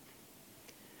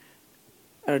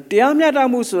အဲ့တရားမျှတ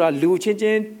မှုဆိုတာလူချင်းချ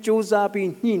င်းစူးစမ်းပြီး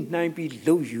ညှိနှိုင်းပြီး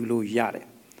လုပ်ယူလို့ရတယ်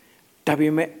ဒါပေ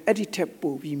မဲ့အဲ့ဒီထက်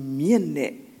ပိုပြီးမြင့်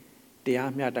တဲ့တ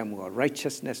ရားမျှတမှုက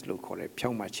righteousness လို့ခေါ်တယ်ဖြော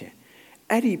င့်မတ်ခြင်း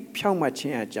အဲ့ဒီဖြောင့်မတ်ခြ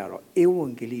င်းကကြတော့ဧဝံ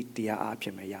ဂေလိတရားအဖြ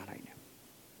စ်မရနိုင်တယ်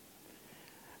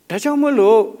ဒါကြောင့်မို့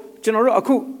လို့ကျွန်တော်တို့အ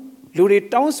ခုလူတွေ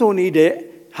တောင်းဆိုနေတဲ့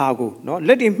ဟာကိုနော်လ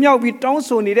က်တွေမြှောက်ပြီးတောင်း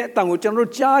ဆိုနေတဲ့အတန်ကိုကျွန်တော်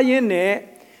တို့ကြားရင်းနဲ့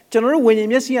ကျွန်တော်တို့ဝိညာဉ်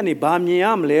မျက်စိကနေဘာမြင်ရ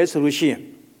မလဲဆိုလို့ရှိရင်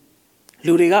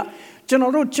လူတွေကကျမ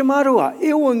တို့ဟာ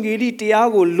ဧဝံဂေလိတရား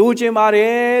ကိုလိုချင်ပါတ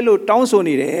ယ်လို့တောင်းဆို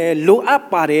နေတယ်လိုအပ်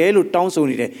ပါတယ်လို့တောင်းဆို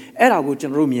နေတယ်အဲ့ဒါကိုကျွ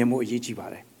န်တော်တို့မြင်ဖို့အရေးကြီးပါ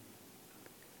တယ်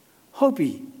ဟုတ်ပြီ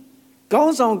ကော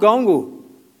င်းဆောင်ကောင်းကို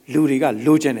လူတွေက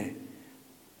လိုချင်တယ်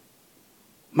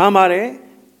မှန်ပါတယ်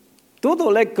သို့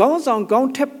တော်လည်းကောင်းဆောင်ကောင်း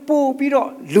ထက်ပိုပြီးတော့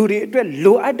လူတွေအတွက်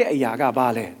လိုအပ်တဲ့အရာကဘာ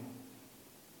လဲ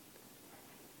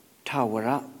ထာဝရ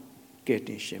ကယ်တ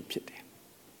င်ရှင်ဖြစ်တယ်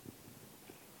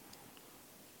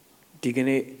ဒီက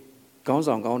နေ့ကောင်း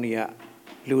ဆောင်ကောင်းတွေက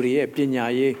လူတွေရဲ့ပညာ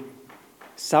ရေး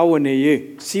စာဝတ်နေရေး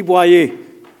စီးပွားရေး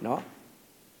နော်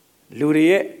လူတွေ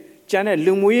ရဲ့ကျန်တဲ့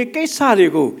လူမှုရေးကိစ္စတွေ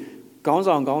ကိုကောင်း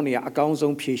ဆောင်ကောင်းတွေကအကောင်း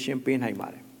ဆုံးဖြေရှင်းပေးနိုင်ပါ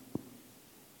တယ်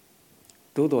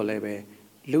သို့တော်လည်းပဲ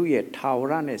လူရဲ့ထာဝ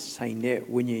ရနဲ့ဆိုင်တဲ့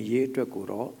ဝိညာဉ်ရေးအတွက်ကို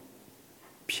တော့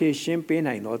ဖြေရှင်းပေး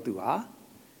နိုင်တော့သူဟာ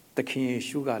သခင်ယေ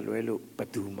ရှုကလွဲလို့ဘယ်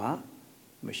သူမှ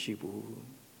မရှိ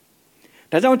ဘူး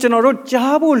ဒါကြောင့်ကျွန်တော်တို့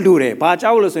ကြားဖို့လိုတယ်ဘာ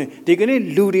ကြားဖို့လို့ဆိုရင်ဒီကနေ့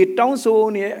လူတွေတောင်းဆို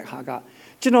နေတဲ့အခါက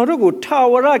ကျွန်တော်တို့ကိုထာ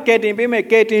ဝရကယ်တင်ပေးမယ်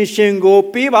ကယ်တင်ရှင်ကို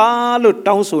ပေးပါလို့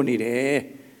တောင်းဆိုနေတယ်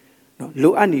နော်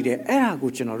လိုအပ်နေတယ်အဲ့ဒါ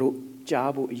ကိုကျွန်တော်တို့ကြား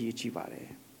ဖို့အရေးကြီးပါတယ်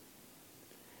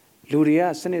လူတွေက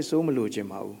စနစ်ဆိုးမလိုချင်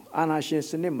ပါဘူးအာဏာရှင်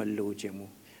စနစ်မလိုချင်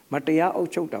ဘူးမတရားအုပ်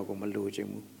ချုပ်တာကိုမလိုချင်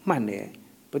ဘူးမှန်တယ်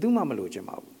ဘယ်သူမှမလိုချင်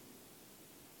ပါဘူး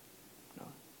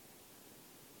နော်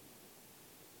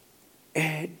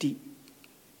အဲ့ဒီ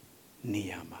နေ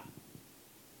ရာမှာ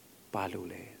ဘာလို့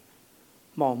လဲ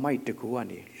မောင်မိုက်တကူက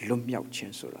နေလွတ်မြောက်ခြ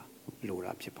င်းဆိုတာလို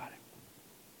တာဖြစ်ပါတယ်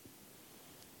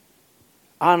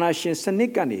အာနာရှင်စန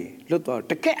စ်ကနေလွတ်တော့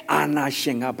တကယ်အာနာရှ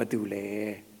င်ကဘာတူလဲ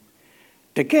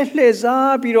တကယ်လှည့်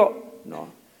စားပြီးတော့နော်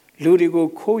လူတွေကို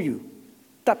ခိုးယူ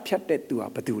တပ်ဖြတ်တဲ့သူက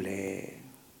ဘာတူလဲ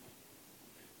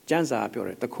ကျမ်းစာပြောတ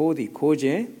ယ်တခိုးသည်ခိုးခြ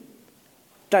င်း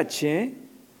တတ်ခြင်း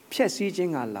ဖြက်စီးခြ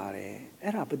င်းကလာတယ်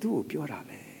အဲ့ဒါဘာတူကိုပြောတာ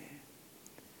လဲ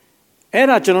အဲ့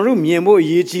ဒါကျွန်တော်တို့မြင်ဖို့အ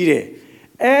ရေးကြီးတယ်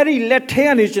အဲ့ဒီလက်ထဲက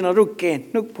နေကျွန်တော်တို့ကဲ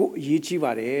နှုတ်ဖို့အရေးကြီး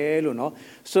ပါတယ်လို့နော်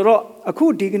ဆိုတော့အခု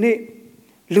ဒီကနေ့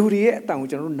လူတွေရဲ့အတန်ကို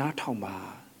ကျွန်တော်တို့နားထောင်ပါ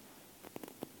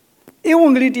ဧဝံ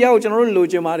ဂေလိတရားကိုကျွန်တော်တို့လို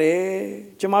ချင်ပါတယ်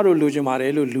ကျမတို့လိုချင်ပါတ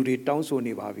ယ်လို့လူတွေတောင်းဆို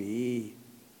နေပါပြီ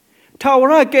ထာဝ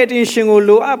ရကယ်တင်ရှင်ကို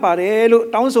လိုအပ်ပါတယ်လို့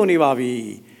တောင်းဆိုနေပါပြီ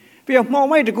ပြီးတော့မှောင်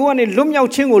မိုက်တကူကနေလွတ်မြောက်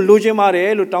ခြင်းကိုလိုချင်ပါတယ်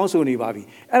လို့တောင်းဆိုနေပါပြီ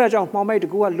အဲ့ဒါကြောင့်မှောင်မိုက်တ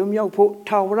ကူကလွတ်မြောက်ဖို့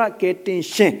ထာဝရကယ်တင်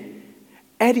ရှင်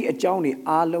အဲ့ဒီအကြောင်းတွေ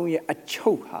အားလုံးရဲ့အချု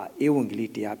ပ်ဟာဧဝံဂေလိ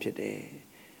တရားဖြစ်တယ်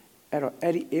အဲ့တော့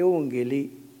အဲ့ဒီဧဝံဂေလိ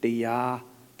တရား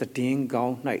သတင်းကော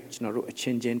င်း၌ကျွန်တော်တို့အချ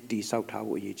င်းချင်းတည်ဆောက်ထား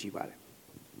ဖို့အရေးကြီးပါတယ်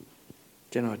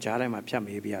ကျွန်တော်ကြားတိုင်းမှာဖြတ်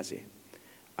မေးပြရစေ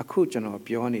အခုကျွန်တော်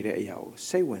ပြောနေတဲ့အရာကို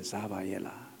စိတ်ဝင်စားပါရဲ့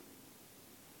လား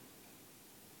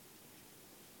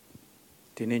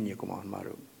ဒီနေ့ညီကောင်မ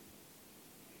တို့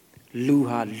လူ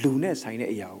ဟာလူနဲ့ဆိုင်တဲ့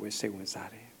အရာကိုပဲစိတ်ဝင်စား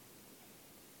တယ်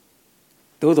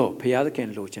သို့တော့ဘုရားသခင်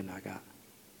လိုချင်တာက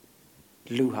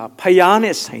လူဟာဖျား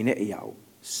နဲ့ဆိုင်တဲ့အရာကို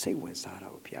စိတ်ဝင်စားတာ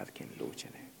ကိုဘုရားသခင်လိုချ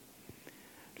င်တယ်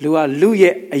လူဟာလူ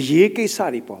ရဲ့အရေးကိစ္စ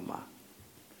တွေပေါ်မှာ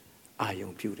အာ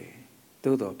ယုံပြုတယ်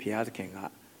သို့တော့ဘုရားသခင်က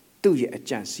သူ့ရဲ့အ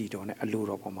ကြံစီတော်နဲ့အလို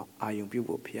တော်ပေါ်မှာအာယုံပြု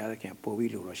ဖို့ဘုရားသခင်ပို့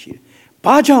ပြီးလိုတော်ရှိတယ်။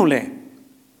ဘာကြောင့်လဲ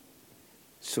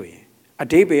ဆိုရင်အ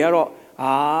တိတ်ပဲကတော့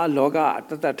လောက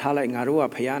တတ်ထားလိုက်ငါတို့က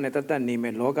ဘုရားနဲ့တတ်နေမ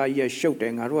ယ်လောကကြီးရဲ့ရှုပ်တ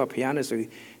ယ်ငါတို့ကဘုရားနဲ့ဆိုပြီး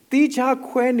တီးခြား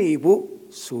ခွဲနေဖို့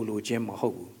ဆိုလိုခြင်းမဟု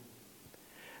တ်ဘူး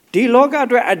။ဒီလောကအ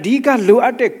တွက်အဓိကလိုအ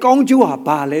ပ်တဲ့ကောင်းကျိုးဟာ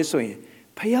ဘာလဲဆိုရင်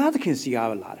ဘုရားသခင်စီကား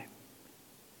လာတယ်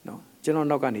။နော်ကျွန်တော်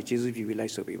နောက်ကနေယေရှုပြပြီးလို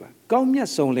က်ဆိုပေးပါ။ကောင်းမြတ်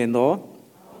ဆုံးလင်သော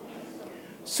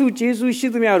ဆုကျေးဇူးရှိ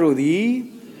သမျှတို့သည်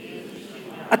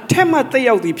အထက်မှတက်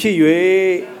ရောက်သည်ဖြစ်၍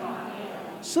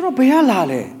ဆိုတော့ဘယ်ဟာလာ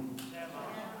လဲ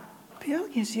ဘုရား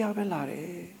ခင်စီအားပဲလာတ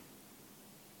ယ်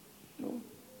နော်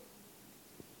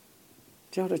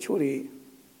ကြောက်တဲ့ချို့တွေ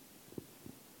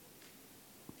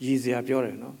ရည်စရာပြောတ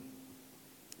ယ်နော်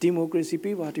ဒီမိုကရေစီ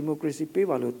ပေးပါဒီမိုကရေစီပေး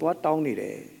ပါလို့သွားတောင်းနေတ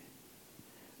ယ်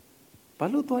ဘာ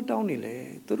လို့သွားတောင်းနေလဲ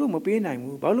သူတို့မပေးနိုင်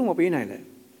ဘူးဘာလို့မပေးနိုင်လဲ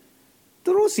သူ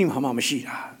တို့စီမှာမှမရှိ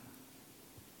တာ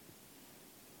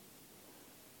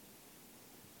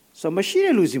ဆိုမရှိ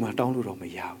တဲ့လူစီမှာတောင်းလို့တော့မ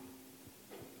ရဘူး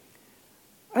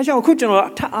အဲကြောင့်အခုကျွန်တော်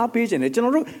ထပ်အားပေးခြင်းနဲ့ကျွန်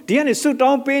တော်တို့ဒီကနေဆွတော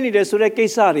င်းပေးနေတယ်ဆိုတဲ့ကိ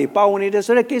စ္စတွေပါဝင်နေတယ်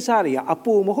ဆိုတဲ့ကိစ္စတွေကအ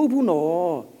ပူမဟုတ်ဘူး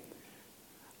နော်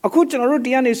အခုကျွန်တော်တို့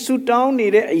ဒီကနေဆွတောင်းနေ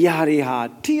တဲ့အရာတွေဟာ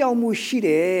ထိရောက်မှုရှိတ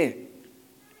ယ်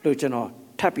လို့ကျွန်တော်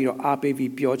ထပ်ပြီးတော့အားပေး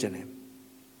ပြီးပြောခြင်းနဲ့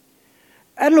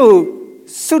အဲ့လို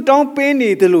ဆွတောင်းပေးနေ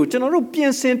တယ်လို့ကျွန်တော်တို့ပြ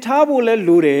င်ဆင်ထားဖို့လဲ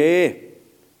လိုတယ်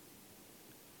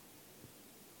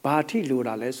ဘာထိလို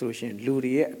တာလဲဆိုရှင်လူ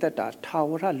တွေရဲ့အသက်တာထာဝ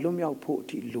ရလွတ်မြောက်ဖို့အ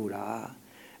ထိလိုတာ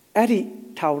အဲ့ဒီ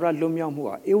ထာဝရလွတ်မြောက်မှု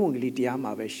ဟာဧဝံဂေလိတရား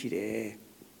မှာပဲရှိတယ်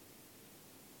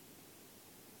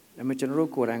ဒါပေမဲ့ကျွန်တော်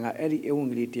တို့ကိုယ်တိုင်ကအဲ့ဒီဧဝံ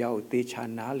ဂေလိတရားကိုသေချာ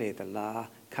နားလည်သလား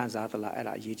ခံစားသလားအဲ့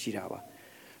ဒါအရေးကြီးတာပါ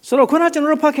ဆိုတော့ခုနကျွန်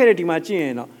တော်တို့ဖတ်ခဲ့တဲ့ဒီမှာကြည့်ရ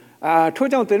င်တော့ထို့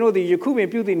ကြောင့်သင်တို့သည်ယခုပင်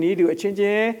ပြုသည့်နည်းတူအချင်းချ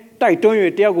င်းတိုက်တွန်း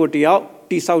၍တယောက်ကိုတယောက်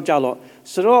တိဆောက်ကြလော့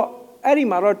ဆိုတော့အဲ့ဒီ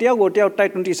မှာတော့တယောက်ကိုတယောက်တို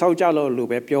က်တွန်းတိဆောက်ကြလော့လို့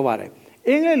ပဲပြောပါတယ်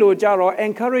အင်္ဂလိပ်လိုကြတော့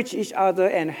encourage each other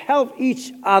and help each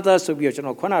other ဆိုပြီးတော့ကျွန်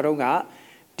တော်ခုနတုန်းက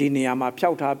ဒီနေရာမှာ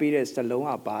ဖျောက်ထားပေးတဲ့စလုံး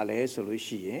ကပါလဲဆိုလို့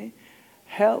ရှိရင်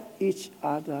help each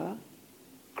other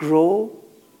grow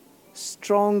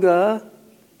stronger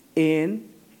in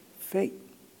faith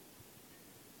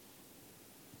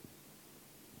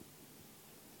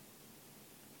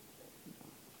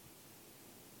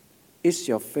is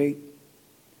your faith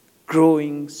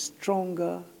growing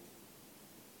stronger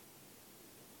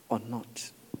or not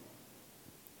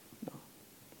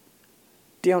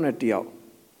တယောက်နဲ့တယောက်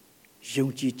ယုံ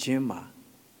ကြည်ခြင်းမှာ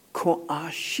ခွန်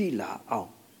အားရှိလာအောင်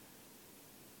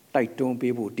တိုက်တွန်း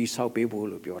ပေးဖို့တိဆောက်ပေးဖို့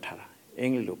လို့ပြောထားတာအ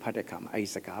င်္ဂလိပ်လိုဖတ်တဲ့အခါမှာအဲဒီ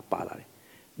စကားပါလာတယ်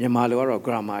မြန်မာလိုကတော့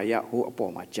grammar အရဟိုအ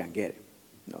ပေါ်မှာကြံခဲ့တယ်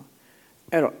နော်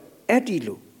အဲ့တော့အဲ့ဒီ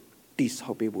လိုတိဆော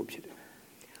က်ပေးဖို့ဖြစ်တယ်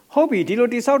ဟုတ်ပြီဒီလို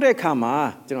တိဆောက်တဲ့အခါမှာ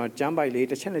ကျွန်တော်ကျမ်းပိုက်လေး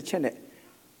တစ်ချက်နဲ့ချက်နဲ့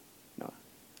နော်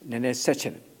နည်းနည်းဆက်ချ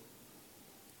က်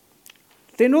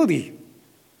သင်တို့ဒီ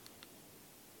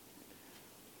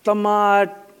တမန်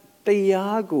တ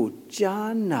ရားကို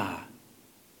ကြားနာ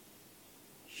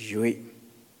၍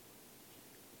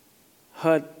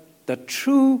 heard the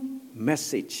true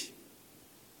message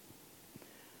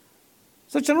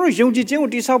ဆိုကျွန်တော်တို့ယုံကြည်ခြင်းကို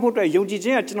တည်ဆောက်ဖို့အတွက်ယုံကြည်ခြ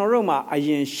င်းကကျွန်တော်တို့မှာအရ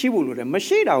င်ရှိဖို့လိုတယ်မ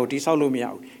ရှိတာကိုတည်ဆောက်လို့မရ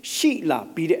ဘူးရှိလာ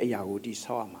ပြီးတဲ့အရာကိုတည်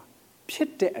ဆောက်ရမှာ ဖြ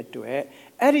စ်တဲ့အတွက်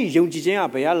အဲ့ဒီယုံကြည်ခြင်းက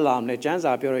ဘယ်ကလာမလဲကျမ်း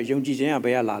စာပြောတဲ့ယုံကြည်ခြင်းကဘ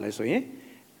ယ်ကလာလဲဆိုရင်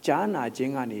ကြားနာခြ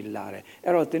င်းကနေလာတယ်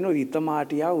အဲ့တော့သင်တို့ဒီတမန်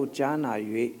တရားကိုကြားနာ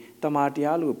၍တမန်တ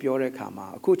ရားလို့ပြောတဲ့အခါမှာ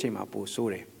အခုချိန်မှာပို့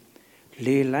ဆိုးတယ်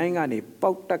လေလိုင်းကနေ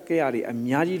ပေါက်တက်ကြရတွေအ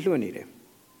များကြီးလွှင့်နေတယ်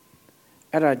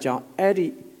အဲ့ဒါကြောင့်အဲ့ဒီ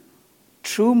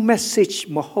true message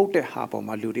မဟုတ်တဲ့ဟာပေါ်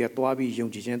မှာလူတွေကသွားပြီးယုံ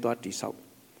ကြည်ခြင်းသွားတည်ဆောက်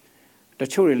တ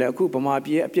ချို့တွေလည်းအခုဗမာပြ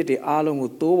ည်ရဲ့အပြစ်တွေအားလုံး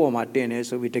ကိုသိုးပေါ်မှာတင်နေ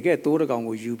ဆိုပြီးတကယ်သိုးတကောင်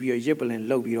ကိုယူပြီးရစ်ပလင်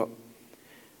လှုပ်ပြီးတော့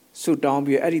ဆုတောင်း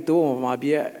ပြီးအဲ့ဒီသိုးပေါ်မှာပြ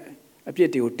ည်ရဲ့အပြစ်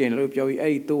တွေကိုတင်လို့ပြောပြီး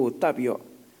အဲ့ဒီသိုးကိုတတ်ပြီးတော့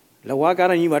လဝါကား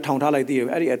တိုင်းကြီးမှာထောင်ထားလိုက်သေးတယ်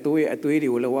အဲ့ဒီအသွေးရဲ့အသွေးတွေ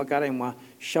ကိုလဝါကားတိုင်းမှာ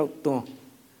ရှောက်သွန်း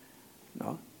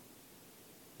နော်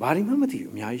ဘာဒီမှမသိ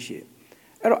ဘူးအများကြီးရှိတယ်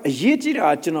အဲ့တော့အရေးကြီးတာ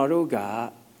ကျွန်တော်တို့က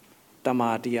တ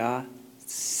မာတရား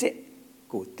စစ်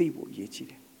ကိုသိဖို့အရေးကြီး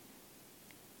တယ်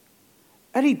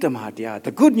အဲ့ဒီတမာတရား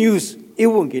the good news ဧ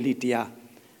ဝံဂေလိတရား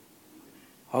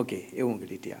ဟုတ်ကဲ့ဧဝံဂေ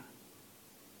လိတရား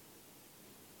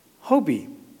ဟုတ်ပြီ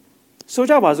ဆို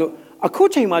ကြပါစို့အခု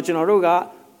ချိန်မှာကျွန်တော်တို့က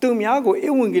သူများကိုဧ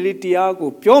ဝံဂေလိတရားကို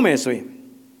ပြောမယ်ဆိုရင်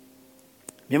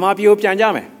မြန်မာပြည်ကိုပြန်ကြ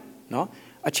မယ်နော်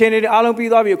အခြေအနေတွေအားလုံးပြီး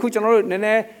သွားပြီအခုကျွန်တော်တို့နည်းန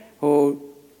ည်း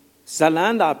ဇလ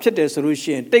န်းတာဖြစ်တယ်ဆိုလို့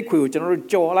ရှိရင်တိတ်ခွေကိုကျွန်တော်တို့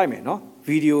ကြော်လိုက်မယ်နော်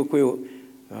ဗီဒီယိုခွေကို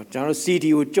ကျွန်တော်တို့ CD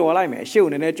ကိုကြော်လိုက်မယ်အရှိကို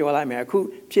နည်းနည်းကြော်လိုက်မယ်အခု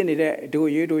ဖြစ်နေတဲ့ဒို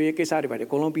ရေးကိစ္စတွေပါအ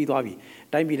ကုန်လုံးပြီးသွားပြီ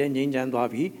တိုင်းပြည်လည်းငြိမ်းချမ်းသွား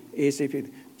ပြီအေးဆေးဖြစ်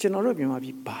ကျွန်တော်တို့မြန်မာပြ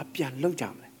ည်ဘာပြန်လုပ်ကြ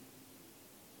မလဲ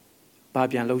ဘာ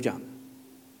ပြန်လုပ်ကြမလဲ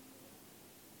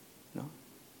နော်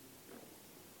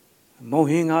မုံ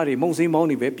ဟင်းကားတွေမုံစိမ်းမောင်း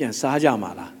တွေပဲပြန်စားကြ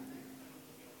မှာလား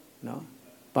နော်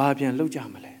ဘာပြန်လုပ်ကြ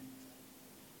မလဲ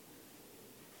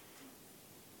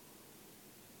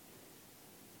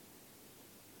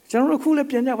ကျွန်တော်တို့ခုလည်း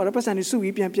ပြန်ကြပါတော့ပတ်စံတွေစု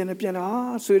ပြီးပြန်လာ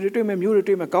ဆွေတွေတွေ့မယ်မျိုးတွေ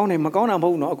တွေ့မယ်ကောင်းတယ်မကောင်းတာမဟု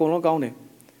တ်ဘူးနော်အကုန်လုံးကောင်းတယ်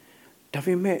ဒါ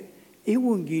ပေမဲ့ဧ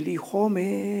ဝံဂေလိဟောမ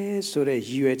ယ်ဆိုတဲ့ရ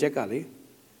ည်ရွယ်ချက်ကလေ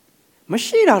မ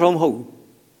ရှိတာတော့မဟုတ်ဘူး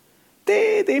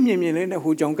တေးမြင်လေးနဲ့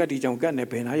ဟိုကြောင်ကတ်ဒီကြောင်ကတ်နဲ့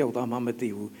ဘယ်နာရောက်သွားမှမသိ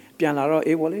ဘူးပြန်လာတော့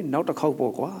အေးဘောလေနောက်တစ်ခေါက်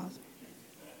ပေါ့ကွာ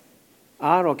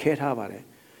အားတော့ခဲထားပါတယ်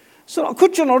ဆိုတော့အခု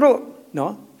ကျွန်တော်တို့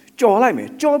နော်ကြော်လိုက်မယ်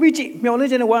ကြော်ပြီးကြည့်မျောလ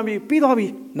င်းခြင်းနဲ့ဝမ်းပြီးသွားပြီ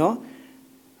နော်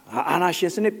အာနာရှ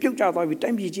င်စနစ်ပြုတ်ကျသွားပြီတို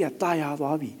င်းပြည်ကြီးကตายာ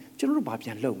သွားပြီကျွန်တော်တို့ဘာပြ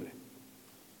န်လုပ်မလဲ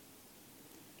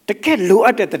တကယ်လိုအ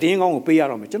ပ်တဲ့သတင်းကောင်းကိုပေးရ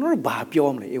တော့မယ်ကျွန်တော်တို့ဘာပြော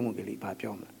မလဲဧဝံဂေလိဘာ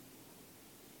ပြောမလဲ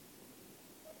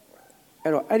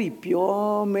အဲ့တော့အဲ့ဒီပြော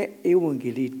မဲ့ဧဝံ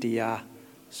ဂေလိတရား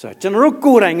ဆိုတော့ကျွန်တော်တို့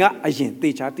ကိုယ်တိုင်ကအရင်သေ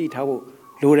ချာသိထားဖို့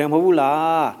လိုတယ်မဟုတ်ဘူး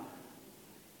လား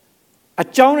အ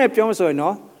ကြောင်းနဲ့ပြောမဆိုရင်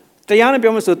နော်တရားနဲ့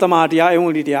ပြောမဆိုတမာတရားဧဝံ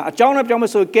ဂေလိတရားအကြောင်းနဲ့ပြောမ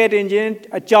ဆိုကဲတင်ခြင်း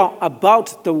အကြောင်း about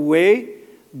the way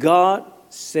God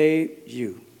save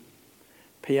you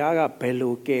ဖခင်ကဘယ်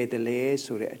လိုကယ်တယ်လဲ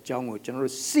ဆိုတဲ့အကြောင်းကိုကျွန်တော်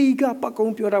တို့စီကပတ်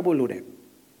ကုံးပြောတတ်ဖို့လိုတယ်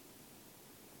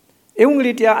ဧဝံဂေ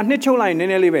လိတရားအနှစ်ချုပ်လိုက်န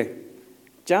ည်းနည်းလေးပဲ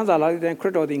ကျမ်းစာလာတဲ့ခရ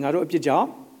စ်တော်သည်ငါတို့အပြစ်ကြောင့်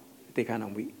သိခံ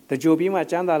တော်မူ၏တကြိုပြီးမှ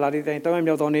ကျမ်းစာလာတဲ့တောင်း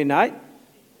မြောက်သောနေ့၌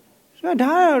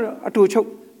ဒါအတူချုပ်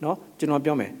နော်ကျွန်တော်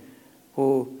ပြောမယ်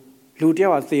လူတယော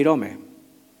က်ကသေတော့မယ်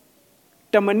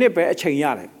10မိနစ်ပဲအချိန်ရ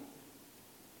တယ်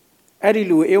အဲ့ဒီ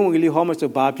လူဧဝံဂေလိဟောမဆို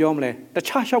ဘာပြောမလဲတ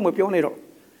ခြားရှောက်မပြောနဲ့တော့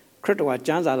ခရစ်တော်က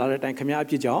ကျမ်းစာလာတဲ့အတိုင်းခမည်းအ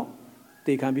ပြစ်ကြောင့်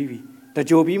သေခံပြီးပြီတ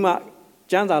ကြိုပြီးမှ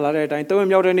ကျမ်းစာလာတဲ့အတိုင်းတောင်း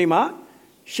မြောက်တဲ့နေ့မှာ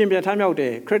ရှင်ပြန်ထမြောက်တ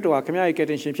ယ်ခရစ်တော်ကခမည်းရဲ့ကယ်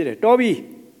တင်ရှင်ဖြစ်တယ်တော်ပြီ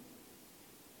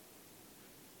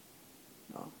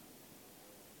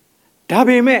ဒါ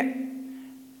ပေမဲ့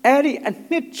အဲ့ဒီအ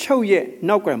နှစ်ချုပ်ရဲ့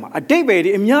နောက်ကွယ်မှာအတိတ်ပဲ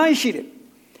တွေအများကြီးရှိတယ်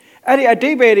အဲ့ဒီအတိ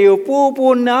တ်ပဲတွေကို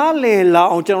ပိုနားလည်လာ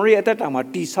အောင်ကျွန်တော်ရဲ့အသက်တာမှာ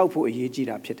တိဆောက်ဖို့အရေးကြီး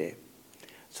တာဖြစ်တယ်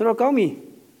ဆိုတော့ကောင်းပြီ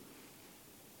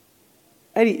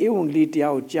အဲ့ဒီဧဝံဂေလိတ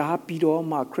ရားကိုကြားပြီးတော့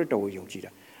မှခရစ်တော်ကိုယုံကြည်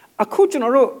တာအခုကျွန်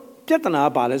တော်တို့ပြဿနာ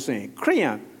ပါလဲဆိုရင်ခရစ်ယာ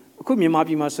န်အခုမြန်မာ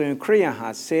ပြည်မှာဆိုရင်ခရစ်ယာန်ဟာ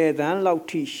10သန်းလောက်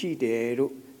ထိရှိတယ်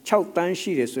တို့6သန်း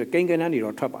ရှိတယ်ဆိုရင်ကိန်းဂဏန်းတွေ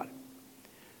တော့ထွက်ပါတယ်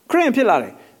ခရစ်ယာန်ဖြစ်လာတ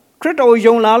ယ်ခရစ်တော်ကို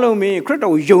ယုံလာလို့မင်းခရစ်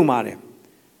တော်ကိုယုံပါတယ်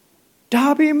ဒါ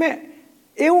ပေမဲ့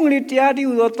ဧဝံဂေလိတရားဒီ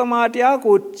ဟူသောတမန်တရား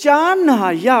ကိုကြားနာ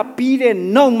ရပြီးတဲ့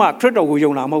နောက်မှခရစ်တော်ကို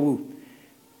ယုံလာမဟုတ်ဘူး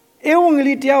ဧဝံဂေ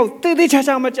လိတရားကိုသေ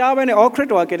ချာမကြားဘဲနဲ့ခရစ်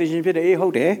တော်ကယ်တင်ရှင်ဖြစ်တယ်ဟု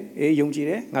တ်တယ်ယုံကြည်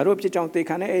တယ်ငါတို့ဖြစ်ကြောင်းသေ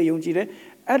ခံတယ်ယုံကြည်တယ်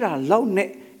အဲ့ဒါလောက်နဲ့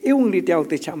ဧဝံဂေလိတရားကို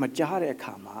သေချာမကြားတဲ့အ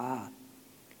ခါမှာ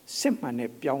စစ်မှန်တဲ့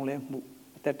ပြောင်းလဲမှု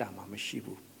အသက်တာမှာမရှိ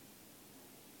ဘူး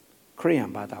ခရိယန်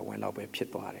ဘာသာဝင်လောက်ပဲဖြစ်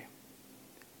သွားတယ်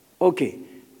โอเค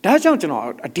ဒါကြောင့်ကျွန်တော်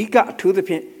အဓိကအထူးသ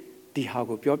ဖြင့်ဒီဟာ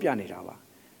ကိုပြောပြနေတာပါ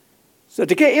ဆိုတော့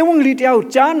တကယ်ဧဝံဂေလိတရားကို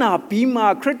ကြားနာပြီးမှ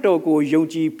ခရစ်တော်ကိုယုံ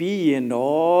ကြည်ပြီးရင်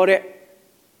တော့တဲ့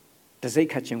တစိတ်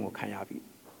ခတ်ခြင်းကိုခံရပြီ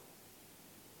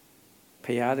ဖ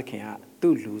ခင်သခင်က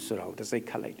သူ့လူဆိုတာကိုတစိတ်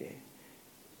ခတ်လိုက်တယ်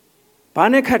ဘာ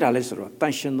နဲ့ခတ်တာလဲဆိုတော့တ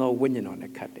န်ရှင်သောဝိညာဉ်တော်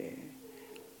နဲ့ခတ်တယ်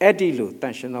အဲ့ဒီလိုတ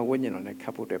န်ရှင်သောဝိညာဉ်တော်နဲ့ခ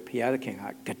တ်ဖို့အတွက်ဖခင်သခင်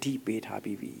ကဂတိပေးထား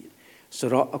ပြီးပြီဆို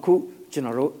တော့အခုကျွန်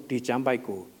တော်တို့ဒီကျမ်းပိုက်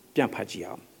ကိုပြန်ဖတ်ကြည့်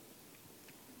အောင်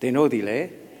သင်တို့ဒီလေ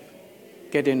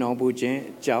ကဲတဲ့နော်ဘူးချင်း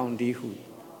အကြောင်းဒီဟု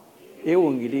ဧဝံ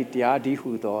ဂေလိတရားဒီဟု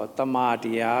သောတမန်တ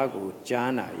ရားကို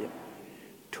ကြားနာရဲ့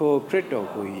ထိုခရစ်တော်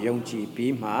ကိုယုံကြည်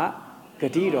ပြီးမှဂ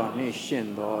တိတော်နှင့်ရှင်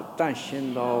သောတန့်ရှင်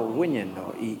သောဝိညာဉ်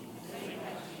တော်ဤ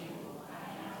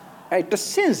အဲ့တ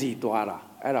ဆင့်စီသွားတာ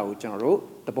အဲ့ဒါကိုကျွန်တော်တို့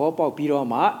သဘောပေါက်ပြီးတော့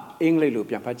မှအင်္ဂလိပ်လို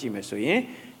ပြန်ဖတ်ကြည့်မယ်ဆိုရင်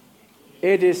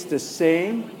It is the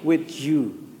same with you.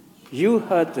 You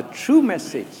heard the true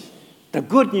message, the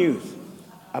good news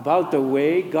about the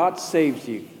way God saves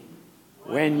you.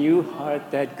 When you heard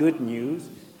that good news,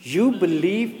 you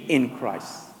believe in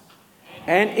Christ.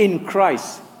 And in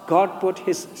Christ, God put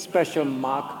his special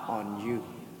mark on you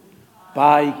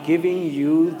by giving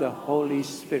you the Holy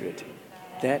Spirit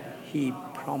that he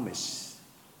promised.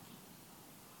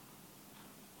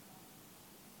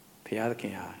 ဘုရားသခ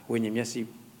င်ဟာဝိညာဉ်မျက်စိ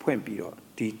ဖွင့်ပြီးတော့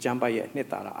ဒီကျမ်းပိုက်ရဲ့နှစ်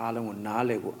သာရအားလုံးကိုနား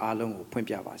လည်ကိုအားလုံးကိုဖွင့်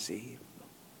ပြပါစေ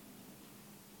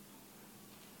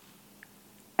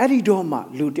အဲ့ဒီတော့မှ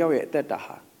လူတယောက်ရဲ့အသက်တာ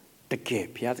ဟာတကယ်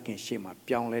ဘုရားသခင်ရှေ့မှာ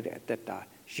ပြောင်းလဲတဲ့အသက်တာ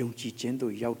ယုံကြည်ခြင်း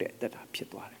သို့ရောက်တဲ့အသက်တာဖြစ်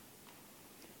သွားတယ်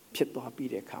ဖြစ်သွားပြီး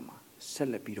တဲ့အခါမှာဆက်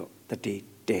လက်ပြီးတော့တည်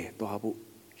တည်သွားဖို့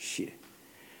ရှိတယ်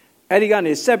အဲ့ဒီက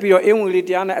နေဆက်ပြီးတော့အင်ဝင်လေးတ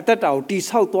ရားနဲ့အသက်တာကိုတိ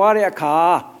ဆောက်သွားတဲ့အခါ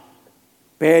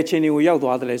ဘယ်အချိန်တွေကိုရောက်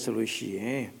သွားသလဲဆိုလို့ရှိရ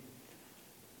င်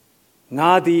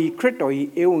ငါသည်ခရစ်တော်၏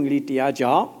ဧဝံဂေလိတရား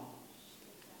ကြောင့်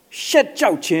ရှက်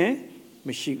ကြောက်ခြင်းမ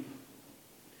ရှိ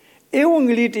ဧဝံ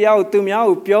ဂေလိတရားကိုသူများ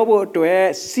ကိုပြောဖို့အတွက်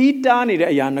စီးတားနေတဲ့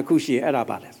အရာနှစ်ခုရှိအဲ့ဒါ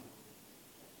ပါလဲ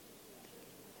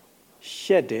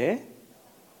ရှက်တယ်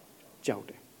ကြောက်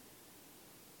တယ်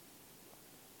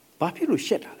ဘာဖြစ်လို့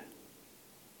ရှက်တာလဲ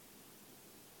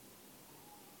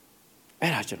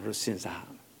အဲ့ဒါကျွန်တော်တို့စဉ်း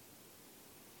စား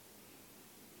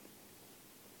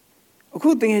အခု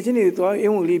သင်ငယ်ချင်းတွေသွားအ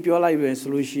င်ဝင်လေးပြောလိုက်ပြန်ဆို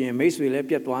လို့ရှိရင်မိတ်ဆွေလည်း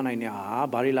ပြတ်သွားနိုင်တယ်ဟာ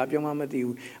ဘာတွေလာပြောမှမသိ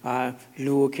ဘူး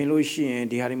လူကိုခင်လို့ရှိရင်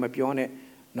ဒီဟာတွေမပြောနဲ့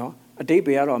နော်အတိတ်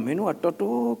ပဲကတော့မင်းတို့ကတော်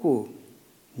တော်ကို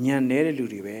ညံနေတဲ့လူ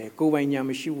တွေပဲကိုယ်ပိုင်ညံ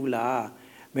မရှိဘူးလား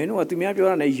မင်းတို့ကသူများပြော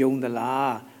တာနဲ့ယုံသ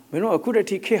လားမင်းတို့အခုတ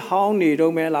ည်းခေဟောင်းနေ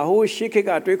တော့မဲလားဟိုရှေ့ခေတ်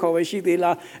ကတွေးခေါ်ပဲရှိသေး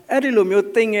လားအဲ့ဒီလိုမျိုး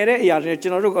သင်ငယ်တဲ့အရာတွေကျွ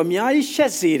န်တော်တို့ကအများကြီးရှ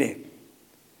က်စေတယ်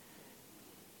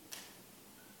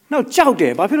နောက်ကြောက်တ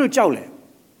ယ်ဘာဖြစ်လို့ကြောက်လဲ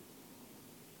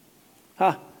ဟာ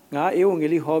ငါဧဝံဂေ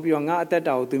လိဟောပြီးတော့ငါအသက်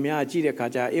တာကိုသူများကြည့်တဲ့ခါ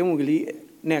ကျဧဝံဂေလိ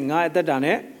နဲ့ငါအသက်တာ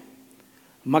နဲ့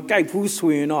မကြိုက်ဘူးဆို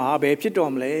ရင်တော့ဟာဘယ်ဖြစ်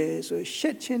တော်မလဲဆိုရှ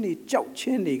က်ချင်းတွေကြောက်ချ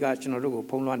င်းတွေကကျွန်တော်တို့ကို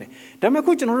ဖုံးလွှမ်းတယ်ဒါပေမဲ့အ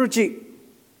ခုကျွန်တော်တို့ကြည့်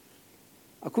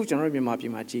အခုကျွန်တော်တို့မြန်မာပြ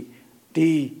ည်မှာကြည့်ဒီ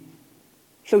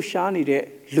လှုပ်ရှားနေတဲ့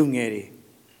လူငယ်တွေ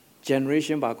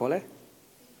generation ပါခေါ်လဲ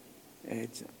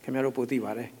ခင်ဗျားတို့ပိုသိ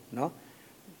ပါတယ်နော်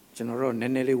ကျွန်တော်တို့န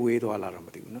ည်းနည်းလေးဝေးသွားလာတော့မ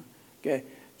သိဘူးနော်ကဲ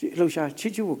လှုပ်ရှားချ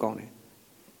စ်ချူဖို့ကောင်းတယ်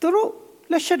သူတို့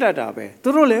လက်ရှက်တတ်တာပဲသူ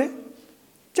တို့လည်း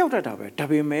ကြောက်တတ်တာပဲဒါ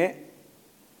ပေမဲ့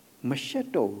မရှက်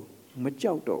တော့ဘူးမ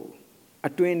ကြောက်တော့ဘူးအ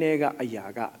တွင်းထဲကအရာ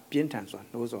ကပြင်းထန်စွာ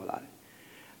နှိုးဆော်လာတယ်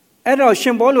အဲ့တော့ရှ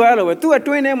င်ဘောလိုအဲ့လိုပဲသူ့အ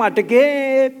တွင်းထဲမှာတကယ်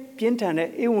ပြင်းထန်တဲ့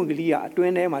ဧဝံဂေလိကအတွ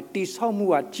င်းထဲမှာတိဆောက်မှု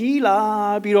ကကြီးလာ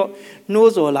ပြီးတော့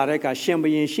နှိုးဆော်လာတဲ့အခါရှင်ဘ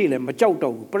ရင်ရှိလည်းမကြောက်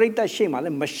တော့ဘူးပရိသတ်ရှိမှလ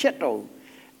ည်းမရှက်တော့ဘူး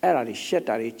အဲ့ဒါတွေရှက်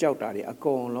တာတွေကြောက်တာတွေအ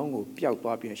ကုန်လုံးကိုပျောက်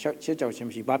သွားပြီးရှက်ကြောက်ခြင်း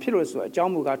မရှိဘာဖြစ်လို့ဆိုတော့အကြော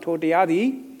င်းမူကားထိုတရားသည်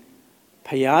ဖ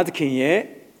ယားသခင်ရဲ့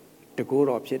တကိုး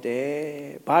တော်ဖြစ်တယ်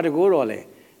။ဘာတကိုးတော်လဲ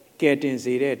ကဲတင်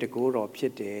စေတဲ့တကိုးတော်ဖြ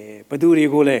စ်တယ်။ဘသူတွေ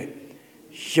ကိုလဲ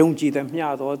ယုံကြည်သမျှ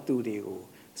သောသူတွေကို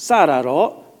စတာတော့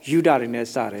ယူဒတွေနဲ့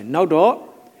စတယ်။နောက်တော့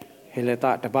ဟေလသ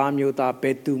တပါးမျိုးသားဘ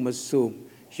ယ်သူမဆို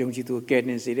ယုံကြည်သူကဲတ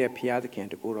င်စေတဲ့ဖယားသခင်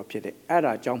တကိုးတော်ဖြစ်တယ်။အဲ့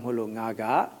ဒါကြောင့်မလို့ငါက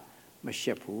မရှ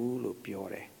က်ဘူးလို့ပြော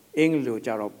တယ်။အင်္ဂလိပ်လိုကြ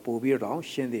တော့ပို့ပြီးတော့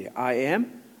ရှင်းသေးတယ်။ I am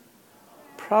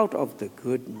proud of the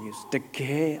good news. တက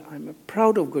ယ် I'm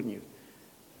proud of good news.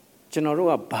ကျွန်တော်တို့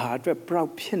ကဘာအတွက် proud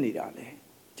ဖြစ်နေတာလဲ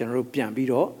ကျွန်တော်တို့ပြန်ပြီး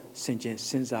တော့စ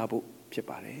ဉ်းစားဖို့ဖြစ်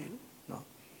ပါတယ်เนาะ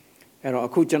အဲ့တော့အ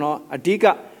ခုကျွန်တော်အဓိက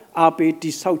အားပေးတိ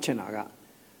ဆောက်ချင်တာက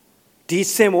ဒီ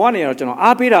စင်ပေါ်ကနေတော့ကျွန်တော်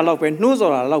အားပေးတာလောက်ပဲနှိုး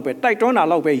ဆော်တာလောက်ပဲတိုက်တွန်းတာ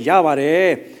လောက်ပဲရပါတယ်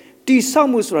တိဆောက်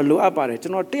မှုဆိုတာလိုအပ်ပါတယ်ကျွ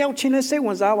န်တော်တယောက်ချင်းလည်းစိတ်ဝ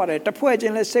င်စားပါတယ်တစ်ဖွဲ့ချ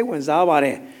င်းလည်းစိတ်ဝင်စားပါတ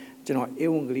ယ်ကျွန်တော်ဧ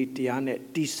ဝံဂေလိတရားနဲ့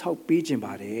တိဆောက်ပေးခြင်း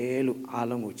ပါတယ်လို့အား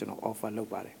လုံးကိုကျွန်တော် offer လုပ်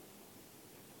ပါတယ်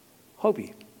ဟုတ်ပြီ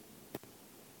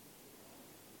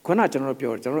ခုနကျွန်တော်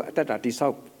ပြောကျွန်တော်အတ္တတိဆော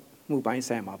က်မှုပိုင်း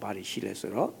ဆိုင်ရာမှာဘာတွေရှိလဲ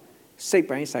ဆိုတော့စိတ်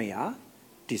ပိုင်းဆိုင်ရာ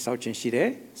တိဆောက်ခြင်းရှိတယ်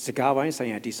စကားပိုင်းဆို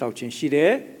င်ရာတိဆောက်ခြင်းရှိတ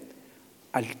ယ်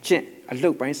အကျင့်အလု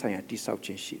ပ်ပိုင်းဆိုင်ရာတိဆောက်ခြ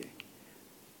င်းရှိတယ်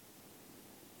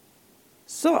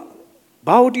ဆို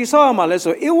ဘာလို့တိဆောက်ရမှာလဲ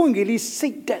ဆိုဧဝံဂေလိစိ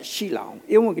တ်တက်ရှိလာအောင်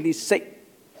ဧဝံဂေလိစိတ်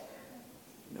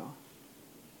နော်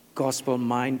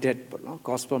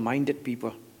gospel minded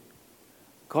people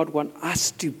God want us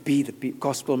to be the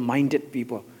gospel minded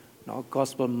people no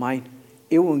gospel mind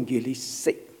ဧဝံဂေလိ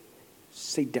စိ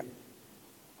တ်တက်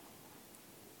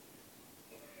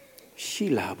ရှိ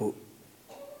လာဖို့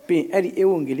ပြီးအဲ့ဒီဧ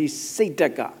ဝံဂေလိစိတ်တ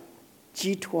က်က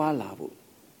ကြီးထွားလာဖို့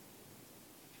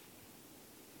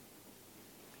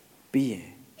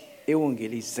Being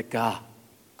Evangeli Zaga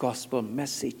gospel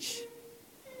message.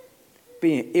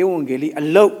 Being Evangeli a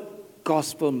low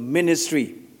gospel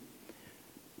ministry.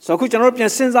 So could European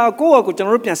sins our go, could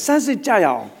European sense it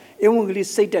jail. Evangeli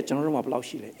say that general of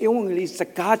Laushile. Evangeli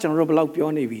Zaga general below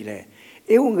Pione Ville.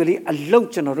 Evangeli a low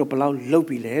general below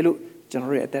Lobile,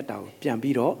 general at that hour.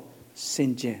 Piambiro,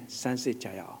 Sinje, Sanse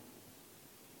Jail.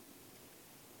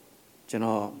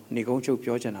 General Nigoncho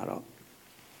Pio General.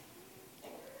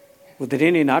 With the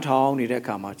rain in that town, it a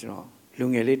camachino,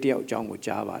 Lungelity of John with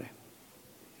Java.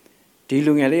 Di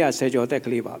Lungelia said your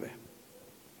declibabe.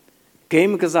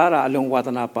 Game Gazara along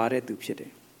Watana Pare to Pite.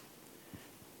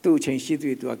 To change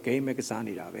it to a game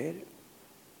Megazani Rave.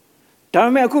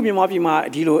 Dame Kubi Mabima,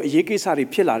 Dilo, Yikisari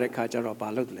Pillar, Kajar of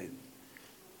Baloglen.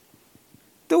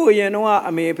 Do Yenoa,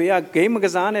 a may pay a game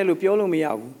Gazane Lupiolo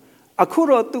Miao. A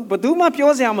Kuro to Baduma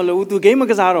Piosiamalo to game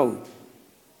Gazaro.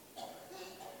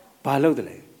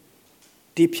 Baloglen.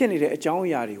 Deep in a John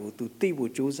Yari to Tibu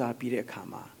Josa Pire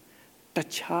Kama. The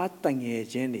chat thing a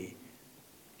jenny.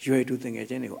 You do think a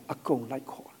jenny, a cone like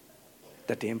call.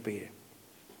 The tempe.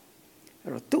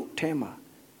 There are two tema.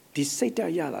 This Sata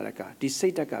Yalaraka, this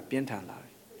Sataka Pientala.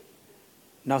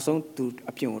 Now some to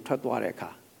appear Tatwareka.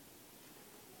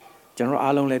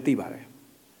 General Alon Letibare.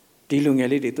 Dilung a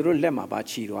lady to Lema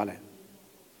Bachi Wale.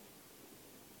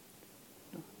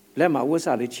 Lema was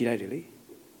a little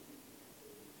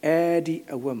Eddie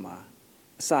a woman,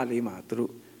 Salima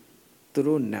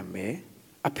through Name,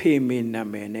 a pay me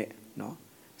Namene, no,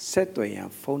 set to a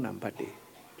phone number.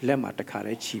 Lema the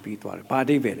carriage chibi to our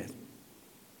body vele.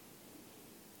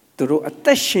 Through a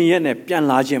teshin a pian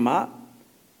lajima,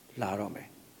 La Rome,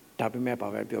 Tabime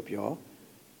Pavio,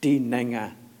 D.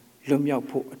 Nanga, Lumia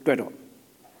po a dredo,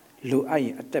 Lu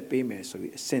I at the payment, so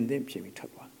we send them Jimmy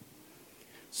Tapa.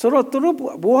 So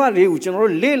Bohari, General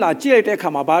Lela, Jilete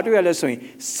Kamabadu,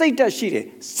 Elson, say that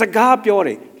she, Saga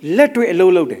Piore, let to a low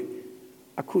load.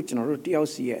 A cool general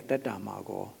DLC at that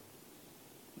Damago.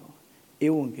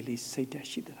 Evangeli say that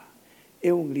she did.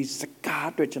 Evangeli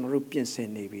Saga to General Piense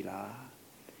Nevilla.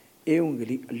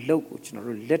 Evangeli local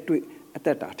general let to at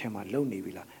that time a low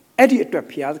Nevilla. Eddie to a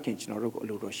Piazza General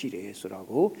Loroshide,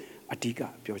 Surago, Atika,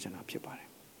 Piojana Pipare.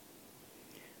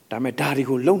 Dame Dari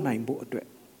who low nine boat.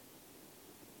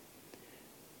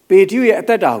 Paid you at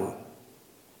that hour.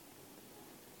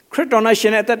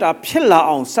 Cretonation at that a pillar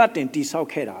on certain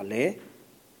Tisaucera lay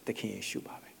the king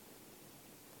Shubabe.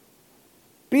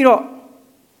 Pero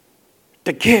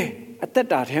the gay at that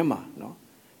hema, no.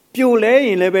 Pule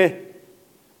in lebe.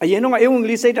 I know I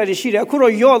only say that she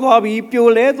could your lobby,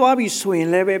 Pule, lobby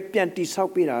swing lebe, pianti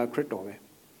saupira cretove.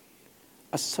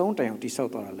 A sound I am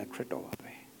Tisautora like cretove.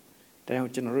 The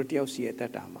generality of see at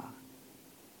that ama.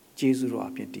 Jesus ro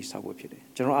apin ti sawo phitတယ်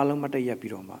ကျွန်တော်အားလုံးမတ်တရ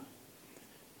ပြီးတော့မှ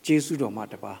ဂျေစုတော်မှာ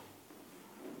တပါ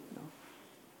နော်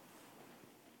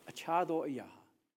အခြားသောအရာ